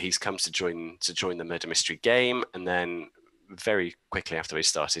 but he's come to join the murder mystery game. And then very quickly after we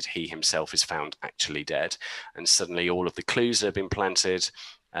started, he himself is found actually dead, and suddenly all of the clues that have been planted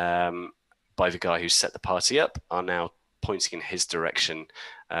by the guy who set the party up are now pointing in his direction,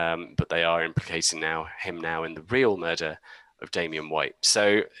 but they are implicating him in the real murder of Damien White.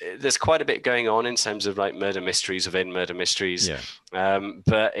 So there's quite a bit going on in terms of like murder mysteries within murder mysteries.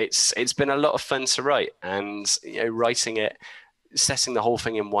 But it's been a lot of fun to write, and writing it, setting the whole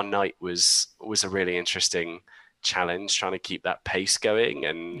thing in one night was a really interesting challenge, trying to keep that pace going.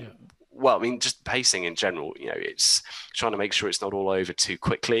 And well, I mean, just pacing in general, it's trying to make sure it's not all over too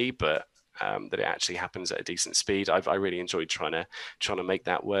quickly, but that it actually happens at a decent speed. I really enjoyed trying to make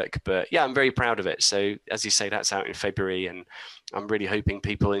that work. But yeah, I'm very proud of it. So as you say, that's out in February, and I'm really hoping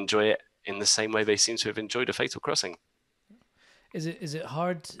people enjoy it in the same way they seem to have enjoyed A Fatal Crossing. Is it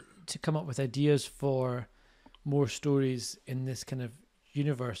hard to come up with ideas for more stories in this kind of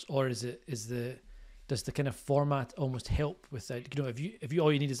universe, or does the kind of format almost help with that? You know, if you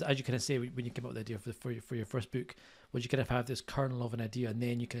all you need is, as you kind of say when you came up with the idea for your first book, was you kind of have this kernel of an idea and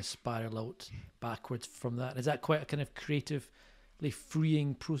then you kind of spiral out backwards from that? Is that quite a kind of creatively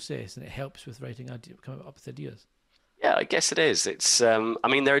freeing process, and it helps with writing, coming up with ideas? Yeah, I guess it is. It's I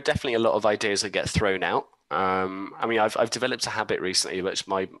mean, there are definitely a lot of ideas that get thrown out. I mean, I've developed a habit recently, which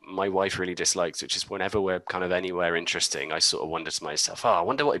my wife really dislikes, which is whenever we're kind of anywhere interesting, I sort of wonder to myself, I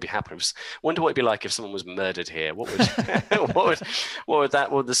wonder what would be happening. Wonder what it'd be like if someone was murdered here. What would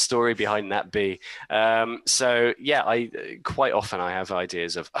what would the story behind that be? So yeah, I quite often I have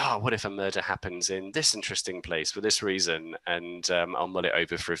ideas of, what if a murder happens in this interesting place for this reason, and I'll mull it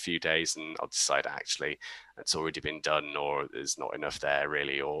over for a few days, and I'll decide actually it's already been done, or there's not enough there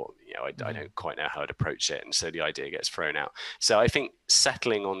really, or I don't quite know how to approach it, and so the idea gets thrown out. So I think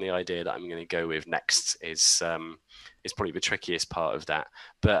settling on the idea that I'm going to go with next is probably the trickiest part of that.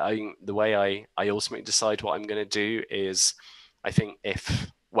 But the way I ultimately decide what I'm going to do is, I think I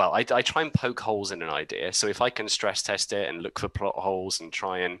try and poke holes in an idea. So if I can stress test it and look for plot holes and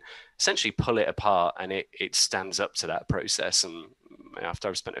try and essentially pull it apart, and it stands up to that process, and after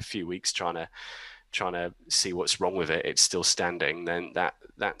I've spent a few weeks trying to see what's wrong with it, it's still standing, then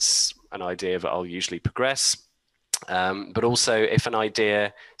that's an idea that I'll usually progress. But also, if an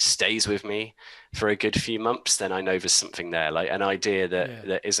idea stays with me for a good few months, then I know there's something there. Like an idea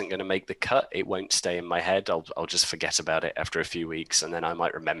that isn't going to make the cut, it won't stay in my head. I'll just forget about it after a few weeks, and then I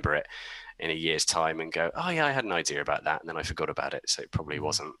might remember it in a year's time and go, oh yeah, I had an idea about that, and then I forgot about it. So it probably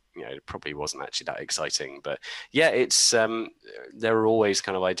wasn't actually that exciting. But yeah, it's there are always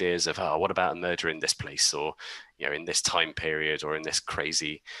kind of ideas of, what about a murder in this place, or in this time period, or in this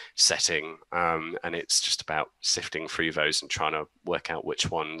crazy setting, and it's just about sifting through those and trying to work out which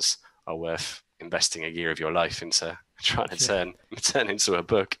ones are worth investing a year of your life into trying to turn into a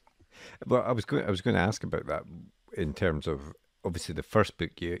book. Well, I was going to ask about that in terms of, obviously the first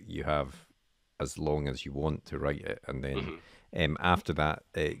book you have as long as you want to write it, and then after that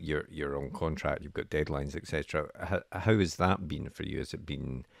you're on contract, you've got deadlines, etc. How has that been for you? Has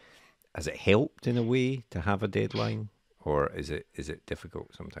it helped in a way to have a deadline, or is it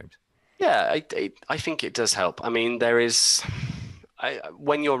difficult sometimes? Yeah, I think it does help. I mean,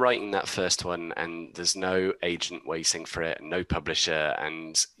 when you're writing that first one and there's no agent waiting for it, no publisher,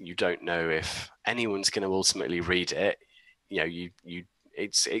 and you don't know if anyone's going to ultimately read it,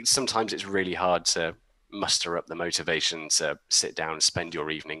 sometimes it's really hard to muster up the motivation to sit down and spend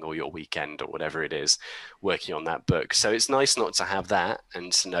your evening or your weekend or whatever it is working on that book. So it's nice not to have that,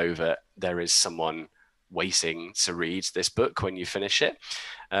 and to know that there is someone waiting to read this book when you finish it.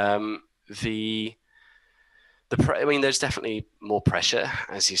 There's definitely more pressure,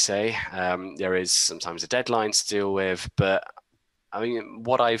 as you say. There is sometimes a deadline to deal with, but I mean,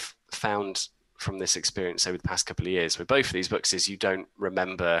 what I've found from this experience over the past couple of years with both of these books is you don't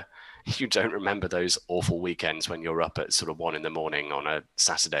remember those awful weekends when you're up at sort of 1 a.m. on a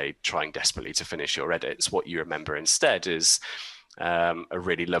Saturday trying desperately to finish your edits. What you remember instead is a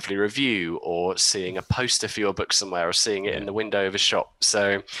really lovely review, or seeing a poster for your book somewhere, or seeing it in the window of a shop.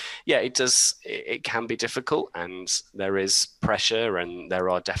 So yeah, it can be difficult, and there is pressure, and there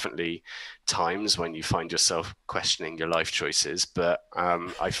are definitely times when you find yourself questioning your life choices. But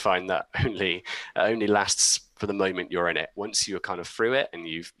I find that only lasts for the moment you're in it. Once you're kind of through it and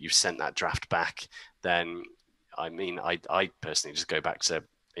you've sent that draft back, then I mean, I personally just go back to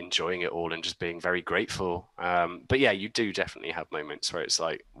enjoying it all and just being very grateful. But yeah, you do definitely have moments where it's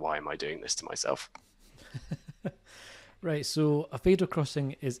like, why am I doing this to myself? Right, so A Fatal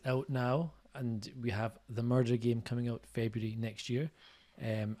Crossing is out now, and we have The Murder Game coming out February next year.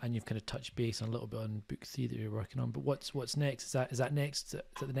 And you've kind of touched base on a little bit on book 3 that you're working on, but what's next? Is that next? Is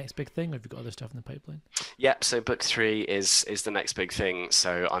that the next big thing, or have you got other stuff in the pipeline? Yeah, so book 3 is the next big thing.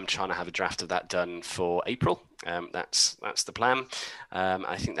 So I'm trying to have a draft of that done for April. That's the plan.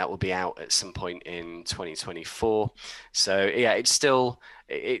 I think that will be out at some point in 2024. So yeah, it's still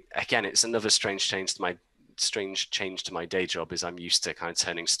it's another strange change to my day job. Is I'm used to kind of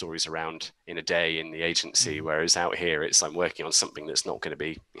turning stories around in a day in the agency, whereas out here I'm working on something that's not going to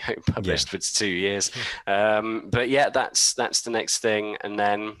be published for 2 years. But yeah, that's the next thing. And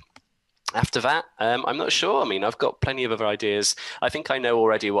then After that, I'm not sure. I mean, I've got plenty of other ideas. I think I know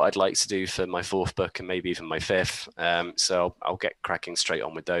already what I'd like to do for my fourth book and maybe even my fifth. So I'll get cracking straight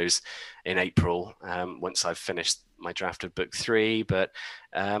on with those in April once I've finished my draft of book 3. But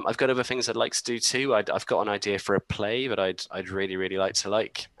I've got other things I'd like to do too. I've got an idea for a play that I'd really really like to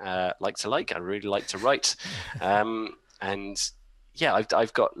like. I'd really like to write, and yeah,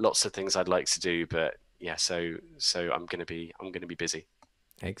 I've got lots of things I'd like to do. But yeah, so I'm gonna be busy.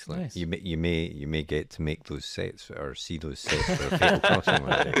 Excellent. Nice. You may get to make those sets or see those sets for Fatal Crossing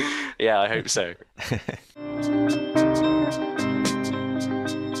one day. Yeah, I hope so.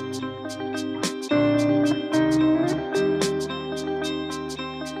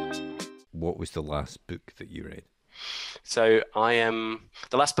 What was the last book that you read? So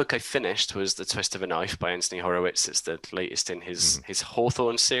the last book I finished was The Twist of a Knife by Anthony Horowitz. It's the latest in his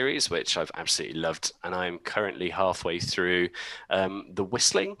Hawthorne series, which I've absolutely loved. And I'm currently halfway through The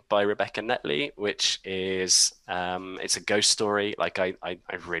Whistling by Rebecca Netley, which is it's a ghost story. Like I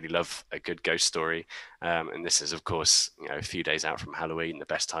really love a good ghost story. And this is, of course, a few days out from Halloween, the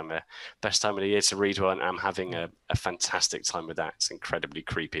best time of the year to read one. I'm having a fantastic time with that. It's incredibly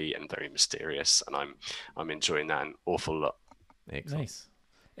creepy and very mysterious, and I'm enjoying that an awful lot. Excellent. Nice.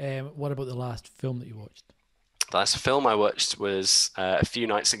 What about the last film that you watched? The last film I watched was a few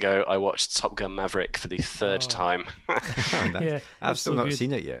nights ago. I watched Top Gun Maverick for the third time. Yeah, I've still not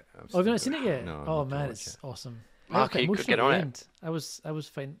seen it yet. Oh, have you not seen it yet? No. Oh man, it's awesome. Mark, you could get on it. I was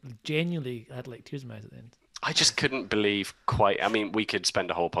fine. Genuinely, I had like tears in my eyes at the end. I just couldn't believe I mean, we could spend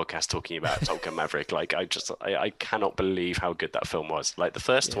a whole podcast talking about Top Gun Maverick. Like, I cannot believe how good that film was. Like, the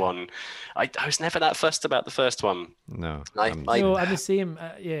first one, I was never that fussed about the first one. No. I'm the same.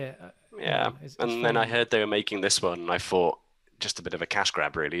 Yeah. It's And then I heard they were making this one, and I thought, just a bit of a cash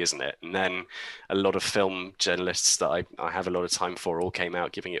grab, really, isn't it? And then a lot of film journalists that I have a lot of time for all came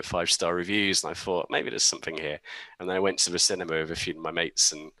out giving it 5-star reviews, and I thought maybe there's something here. And then I went to the cinema with a few of my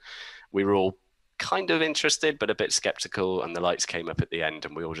mates, and we were all kind of interested but a bit skeptical, and the lights came up at the end,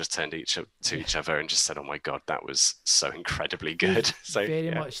 and we all just turned to each other and just said, "Oh my god, that was so incredibly good!" So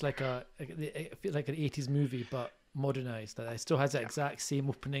very much like an 80s movie, but modernized. That it still has that exact same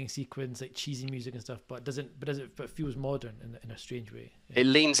opening sequence, like cheesy music and stuff, but feels modern in a strange way. Yeah. It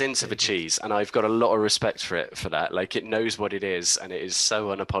leans into the cheese, and I've got a lot of respect for that. Like, it knows what it is, and it is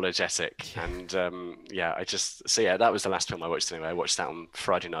so unapologetic. And that was the last film I watched anyway. I watched that on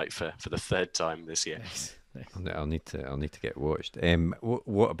Friday night for the third time this year. Nice. I'll need to get watched.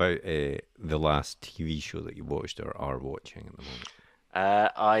 What about the last TV show that you watched or are watching at the moment?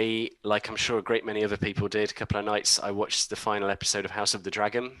 I'm sure a great many other people did, a couple of nights, I watched the final episode of House of the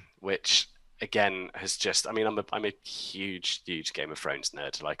Dragon, which again has just, I mean, I'm a huge Game of Thrones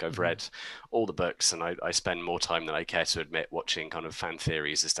nerd. Like, I've read all the books, and I spend more time than I care to admit watching kind of fan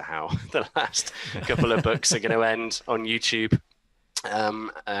theories as to how the last couple of books are going to end on YouTube.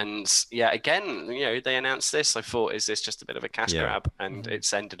 And yeah, again, they announced this. I thought, is this just a bit of a cash grab? And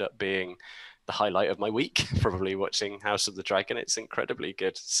it's ended up being the highlight of my week, probably watching House of the Dragon. It's incredibly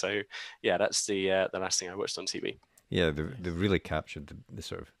good. So yeah, that's the last thing I watched on TV. Yeah, they've really captured the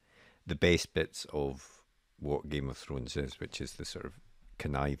sort of the best bits of what Game of Thrones is, which is the sort of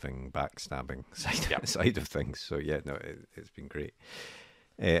conniving, backstabbing side of things. So yeah, no, it's been great.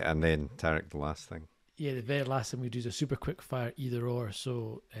 And then Tarek, the last thing. Yeah, the very last thing we do is a super quick fire either or.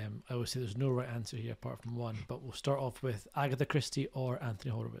 So I would say there's no right answer here apart from one, but we'll start off with Agatha Christie or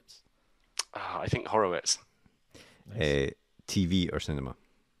Anthony Horowitz. I think Horowitz. Nice. TV or cinema?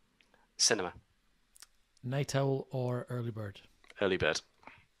 Cinema. Night Owl or Early Bird? Early Bird.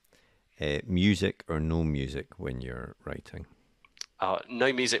 Music or no music when you're writing?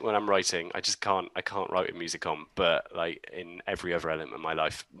 No music when I'm writing. I can't write with music on, but like in every other element of my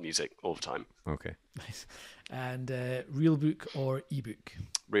life, music all the time. Okay. Nice. And real book or ebook?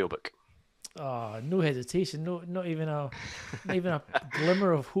 Real book. Oh, no hesitation. Not even a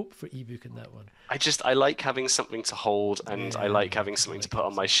glimmer of hope for ebook in that one. I like having something to hold, and I like having something to put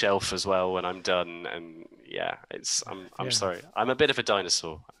on my shelf as well when I'm done. And yeah, I'm sorry, I'm a bit of a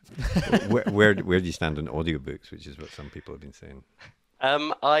dinosaur. where do you stand on audiobooks, which is what some people have been saying?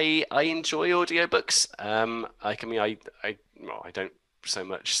 I enjoy audiobooks. I don't so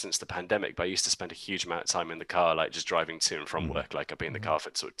much since the pandemic, but I used to spend a huge amount of time in the car, like just driving to and from work. Like, I'd be in the car for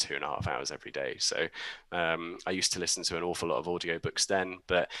sort of 2.5 hours every day. So I used to listen to an awful lot of audiobooks then.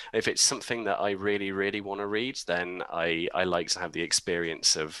 But if it's something that I really, really want to read, then I like to have the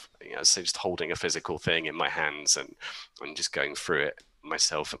experience of, so just holding a physical thing in my hands and just going through it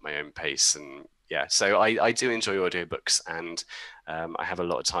myself at my own pace. And yeah, so I do enjoy audiobooks, and I have a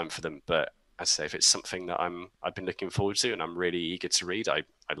lot of time for them. But as I say, if it's something that I've been looking forward to and I'm really eager to read, I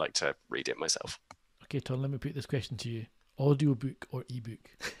I'd like to read it myself. Okay, Tom, let me put this question to you: audiobook or ebook?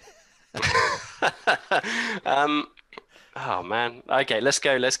 Oh man. Okay, let's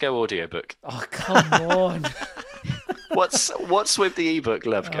go audiobook. Oh, come on. What's with the ebook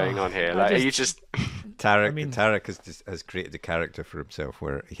love going on here? Like, are you just Tarek has created a character for himself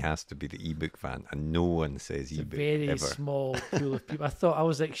where he has to be the ebook fan, and no one says ebook. It's a very ever. small pool of people. I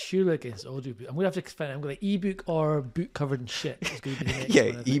was like, surely against audiobook. I'm gonna have to find. I'm going to ebook or book covered in shit. It's going to be the next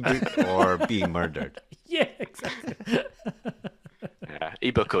one, ebook or being murdered. Yeah, exactly. Yeah,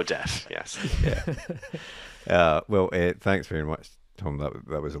 ebook or death. Yes. Well, thanks very much, Tom.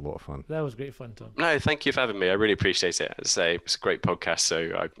 That was a lot of fun. That was great fun, Tom. No, thank you for having me. I really appreciate it. As I say, it's a great podcast,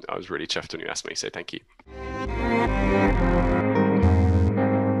 so I was really chuffed when you asked me. So thank you.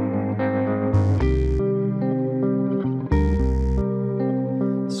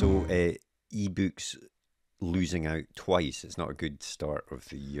 So, ebooks losing out twice. It's not a good start of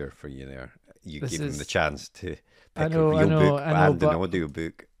the year for you there. You gave him the chance to pick a real book and an audio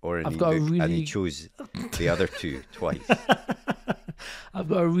book or an ebook, and he chose the other two twice. I've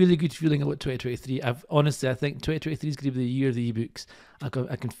got a really good feeling about 2023. I think 2023 is going to be the year of the ebooks. I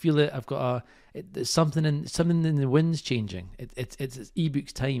can feel it. I've got there's something in the wind's changing. It's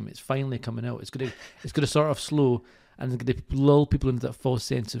ebooks time. It's finally coming out. It's going to start off slow and it's going to lull people into that false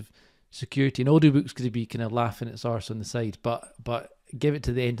sense of security. And audiobooks going to be kind of laughing its arse on the side. But give it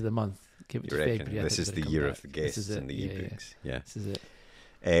to the end of the month. Give it to February. This is the year of the guests and the ebooks. Yeah. This is it.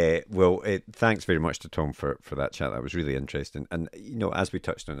 Well, thanks very much to Tom for that chat. That was really interesting. And, as we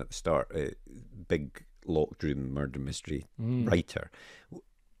touched on at the start, big locked room murder mystery writer,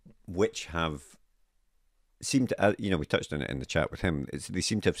 which have seemed to, we touched on it in the chat with him, they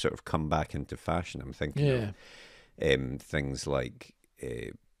seem to have sort of come back into fashion. I'm thinking of things like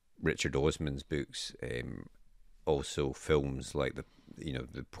Richard Osman's books, also films like the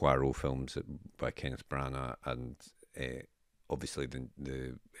Poirot films by Kenneth Branagh, and obviously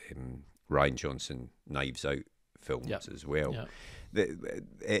the Rian Johnson Knives Out films as well. It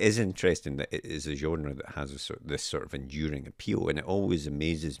is interesting that it is a genre that has this sort of enduring appeal, and it always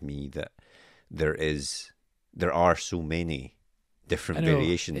amazes me that there are so many different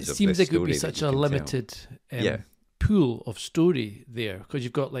variations of this story. It seems like it would be such a limited pool of story there, because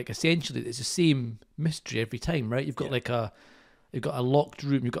you've got, like, essentially it's the same mystery every time, right? You've got you've got a locked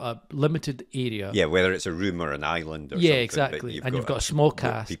room, you've got a limited area. Yeah, whether it's a room or an island or something. Yeah, exactly. And you've got a small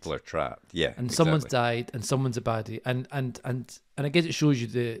cast. People are trapped. Yeah, and someone's died, and someone's a baddie, and I guess it shows you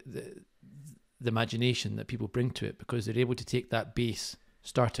the imagination that people bring to it, because they're able to take that base,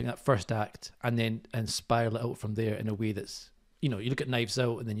 starting that first act, and spiral it out from there in a way that's, you look at Knives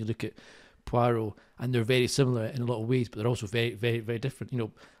Out, and then you look at Poirot, and they're very similar in a lot of ways, but they're also very, very, very different.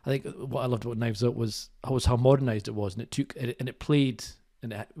 I think what I loved about Knives Out was how modernized it was, and it played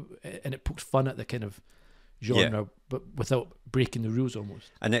and it poked fun at the kind of genre, but without breaking the rules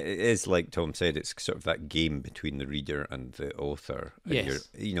almost. And it is, like Tom said, it's sort of that game between the reader and the author. And yes.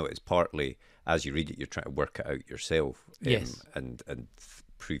 It's partly, as you read it, you're trying to work it out yourself, and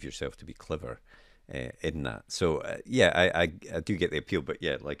prove yourself to be clever in that. So I do get the appeal, but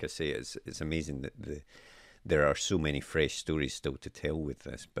like I say, it's amazing that there are so many fresh stories still to tell with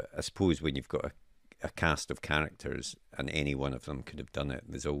this. But I suppose when you've got a cast of characters and any one of them could have done it,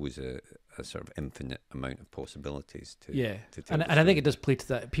 there's always a sort of infinite amount of possibilities to tell. And I think it does play to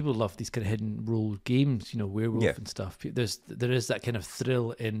that. People love these kind of hidden role games, werewolf and stuff. There is that kind of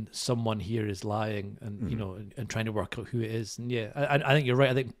thrill in someone here is lying, and and trying to work out who it is. And I think you're right.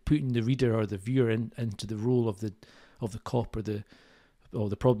 I think putting the reader or the viewer into the role of the cop or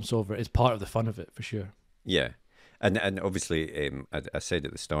the problem solver is part of the fun of it, for sure. Yeah, and obviously, I said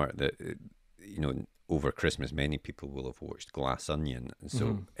at the start that over Christmas many people will have watched Glass Onion, and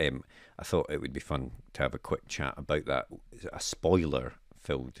so I thought it would be fun to have a quick chat about that, a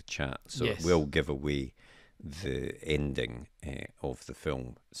spoiler-filled chat. So we'll give away the ending of the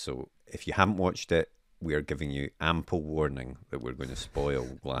film. So if you haven't watched it, we are giving you ample warning that we're going to spoil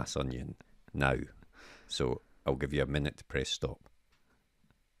Glass Onion now. So I'll give you a minute to press stop.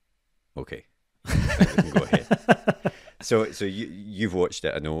 Okay. We can go ahead. So you've watched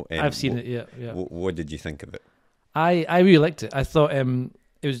it, I know. I've seen it. Yeah. What did you think of it? I really liked it. I thought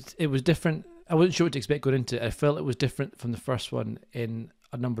it was different. I wasn't sure what to expect going into it. I felt it was different from the first one in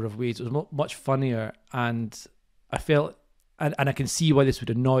a number of ways. It was much funnier, and I felt, and I can see why this would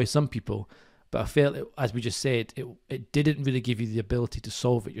annoy some people, but I felt, as we just said, it didn't really give you the ability to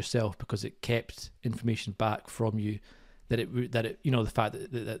solve it yourself, because it kept information back from you. That it the fact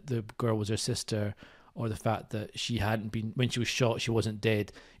that the girl was her sister, or the fact that she hadn't been, when she was shot, she wasn't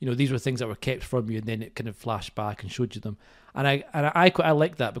dead. You know, these were things that were kept from you, and then it kind of flashed back and showed you them. And I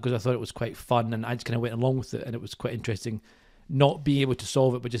liked that because I thought it was quite fun, and I just kind of went along with it, and it was quite interesting, not being able to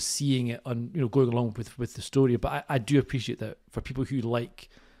solve it, but just seeing it on, you know, going along with the story. But I do appreciate that for people who like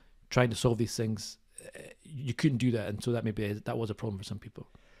trying to solve these things, you couldn't do that, and so that was a problem for some people.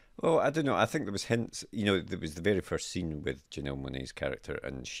 Well, I don't know. I think there was hints. You know, there was the very first scene with Janelle Monáe's character,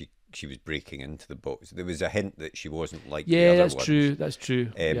 and she was breaking into the box. There was a hint that she wasn't like the other ones. That's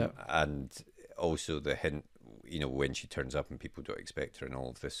true. And also the hint, you know, when she turns up and people don't expect her and all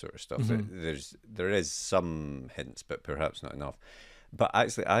of this sort of stuff. Mm-hmm. There is some hints, but perhaps not enough. But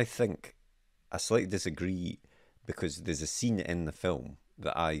actually, I think I slightly disagree, because there's a scene in the film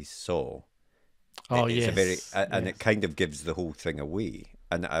that I saw. Oh, it's and it kind of gives the whole thing away.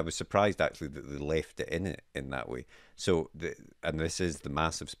 And I was surprised actually that they left it in that way. So, and this is the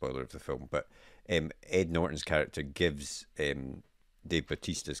massive spoiler of the film, but Ed Norton's character gives Dave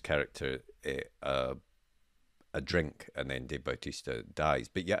Bautista's character a drink, and then Dave Bautista dies.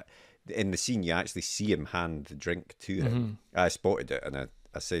 But yeah, in the scene, you actually see him hand the drink to him. Mm-hmm. I spotted it, and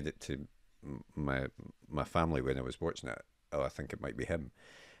I said it to my family when I was watching it. Oh, I think it might be him.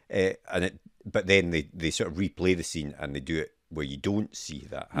 But then they sort of replay the scene, and they do it where you don't see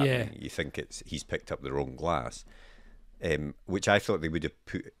that happening. Yeah. You think he's picked up the wrong glass, which I thought they would have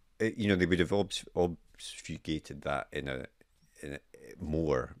put. You know, they would have obfuscated that in a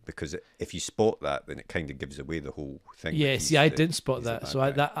more, because if you spot that, then it kind of gives away the whole thing. Yeah, see, I didn't spot that, so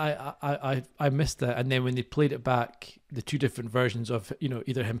I missed that. And then when they played it back, the two different versions of, you know,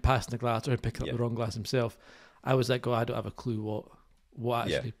 either him passing the glass or him picking up the wrong glass himself, I was like, oh, I don't have a clue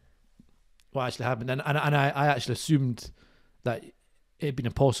what actually happened, and I actually assumed that it'd been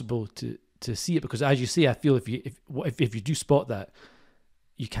impossible to see it, because as you say, I feel if you do spot that,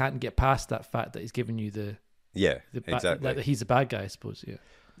 you can't get past that fact that he's giving you exactly, that he's the bad guy, I suppose. Yeah.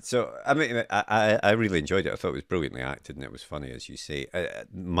 So I mean, I really enjoyed it. I thought it was brilliantly acted, and it was funny, as you say.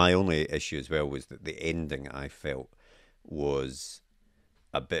 My only issue as well was that the ending, I felt, was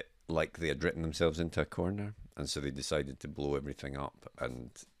a bit like they had written themselves into a corner, and so they decided to blow everything up. And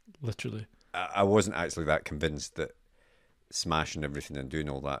literally, I wasn't actually that convinced that smashing everything and doing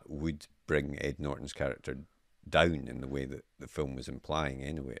all that would bring Ed Norton's character down in the way that the film was implying.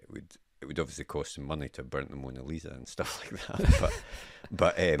 Anyway, it would obviously cost some money to have burnt the Mona Lisa and stuff like that.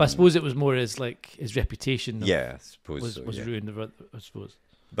 But I suppose it was more his reputation. Yeah, I suppose was ruined. I suppose.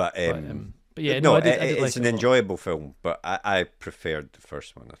 But yeah, no, I did it's an enjoyable film, but I preferred the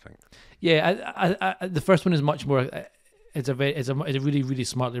first one, I think. Yeah, I the first one is much more. It's a really, really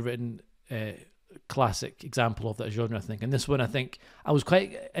smartly written classic example of that genre, I think. And this one, I think, I was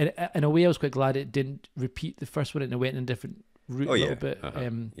quite, in a way, I was quite glad it didn't repeat the first one and it went in a different route a little bit.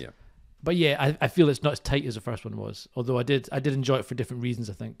 But yeah, I feel it's not as tight as the first one was. Although I did enjoy it for different reasons.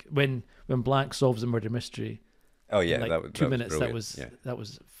 I think when Blanc solves the murder mystery. Oh yeah, like that was 2 minutes. Brilliant. That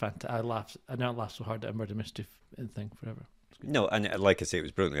was fantastic. I never laughed so hard at a murder mystery thing forever. No, and like I say, it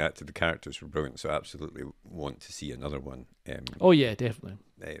was brilliantly acted. The characters were brilliant, so I absolutely want to see another one. Oh yeah, definitely.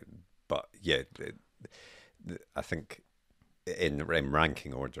 But yeah, I think in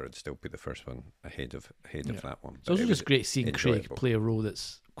ranking order, I'd still put the first one ahead of that one. It's also just great seeing Craig play a role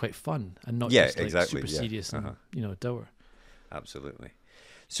that's quite fun and not just like super serious and dour. Absolutely.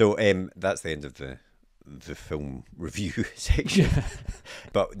 So that's the end of the film review section.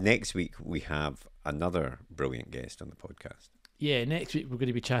 But next week we have another brilliant guest on the podcast. Yeah, next week we're going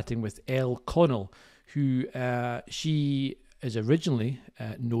to be chatting with Elle Connell, who she is originally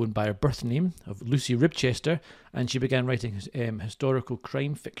known by her birth name of Lucy Ribchester, and she began writing historical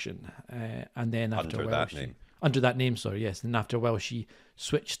crime fiction, and then after under that name, and after a while she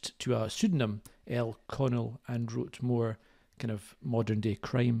switched to a pseudonym, Elle Connell, and wrote more kind of modern day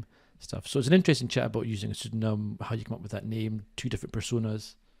crime stuff. So it's an interesting chat about using a pseudonym, how you come up with that name, two different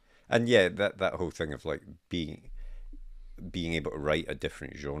personas. And yeah, that whole thing of like being able to write a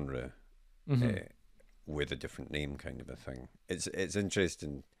different genre with a different name, kind of a thing. It's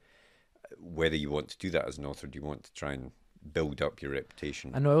interesting whether you want to do that as an author. Do you want to try and build up your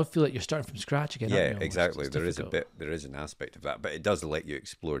reputation? I know, I feel like you're starting from scratch again. Yeah, exactly. There is an aspect of that, but it does let you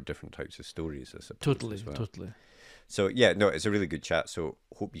explore different types of stories, I suppose. Totally. So yeah, no, it's a really good chat. So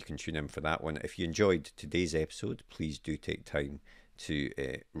hope you can tune in for that one. If you enjoyed today's episode, please do take time to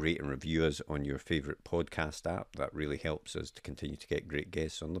rate and review us on your favourite podcast app. That really helps us to continue to get great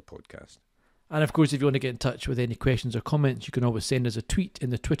guests on the podcast. And of course, if you want to get in touch with any questions or comments, you can always send us a tweet in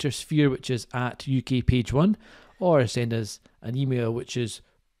the Twitter sphere, which is @UKPage1, or send us an email, which is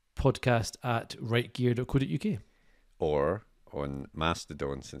podcast@rightgear.co.uk. Or on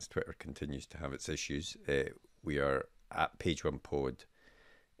Mastodon, since Twitter continues to have its issues. We are at Page One Pod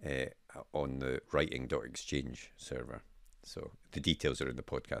on the writing.exchange server. So the details are in the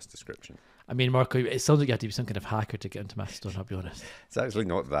podcast description. I mean, Marco, it sounds like you have to be some kind of hacker to get into Mastodon, I'll be honest. It's actually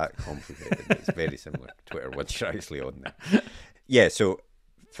not that complicated. It's very similar to Twitter once you're actually on there. Yeah, so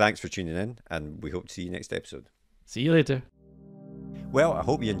thanks for tuning in, and we hope to see you next episode. See you later. Well, I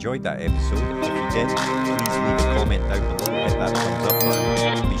hope you enjoyed that episode. If you did, please leave a comment down below, hit that thumbs up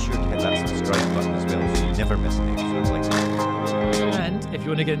button, be sure to hit that subscribe button as well so you never miss an episode like this. And if you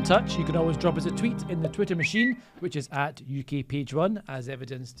want to get in touch, you can always drop us a tweet in the Twitter machine, which is at UK Page One, as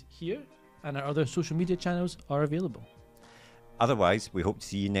evidenced here, and our other social media channels are available. Otherwise, we hope to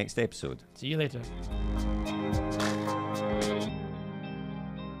see you next episode. See you later.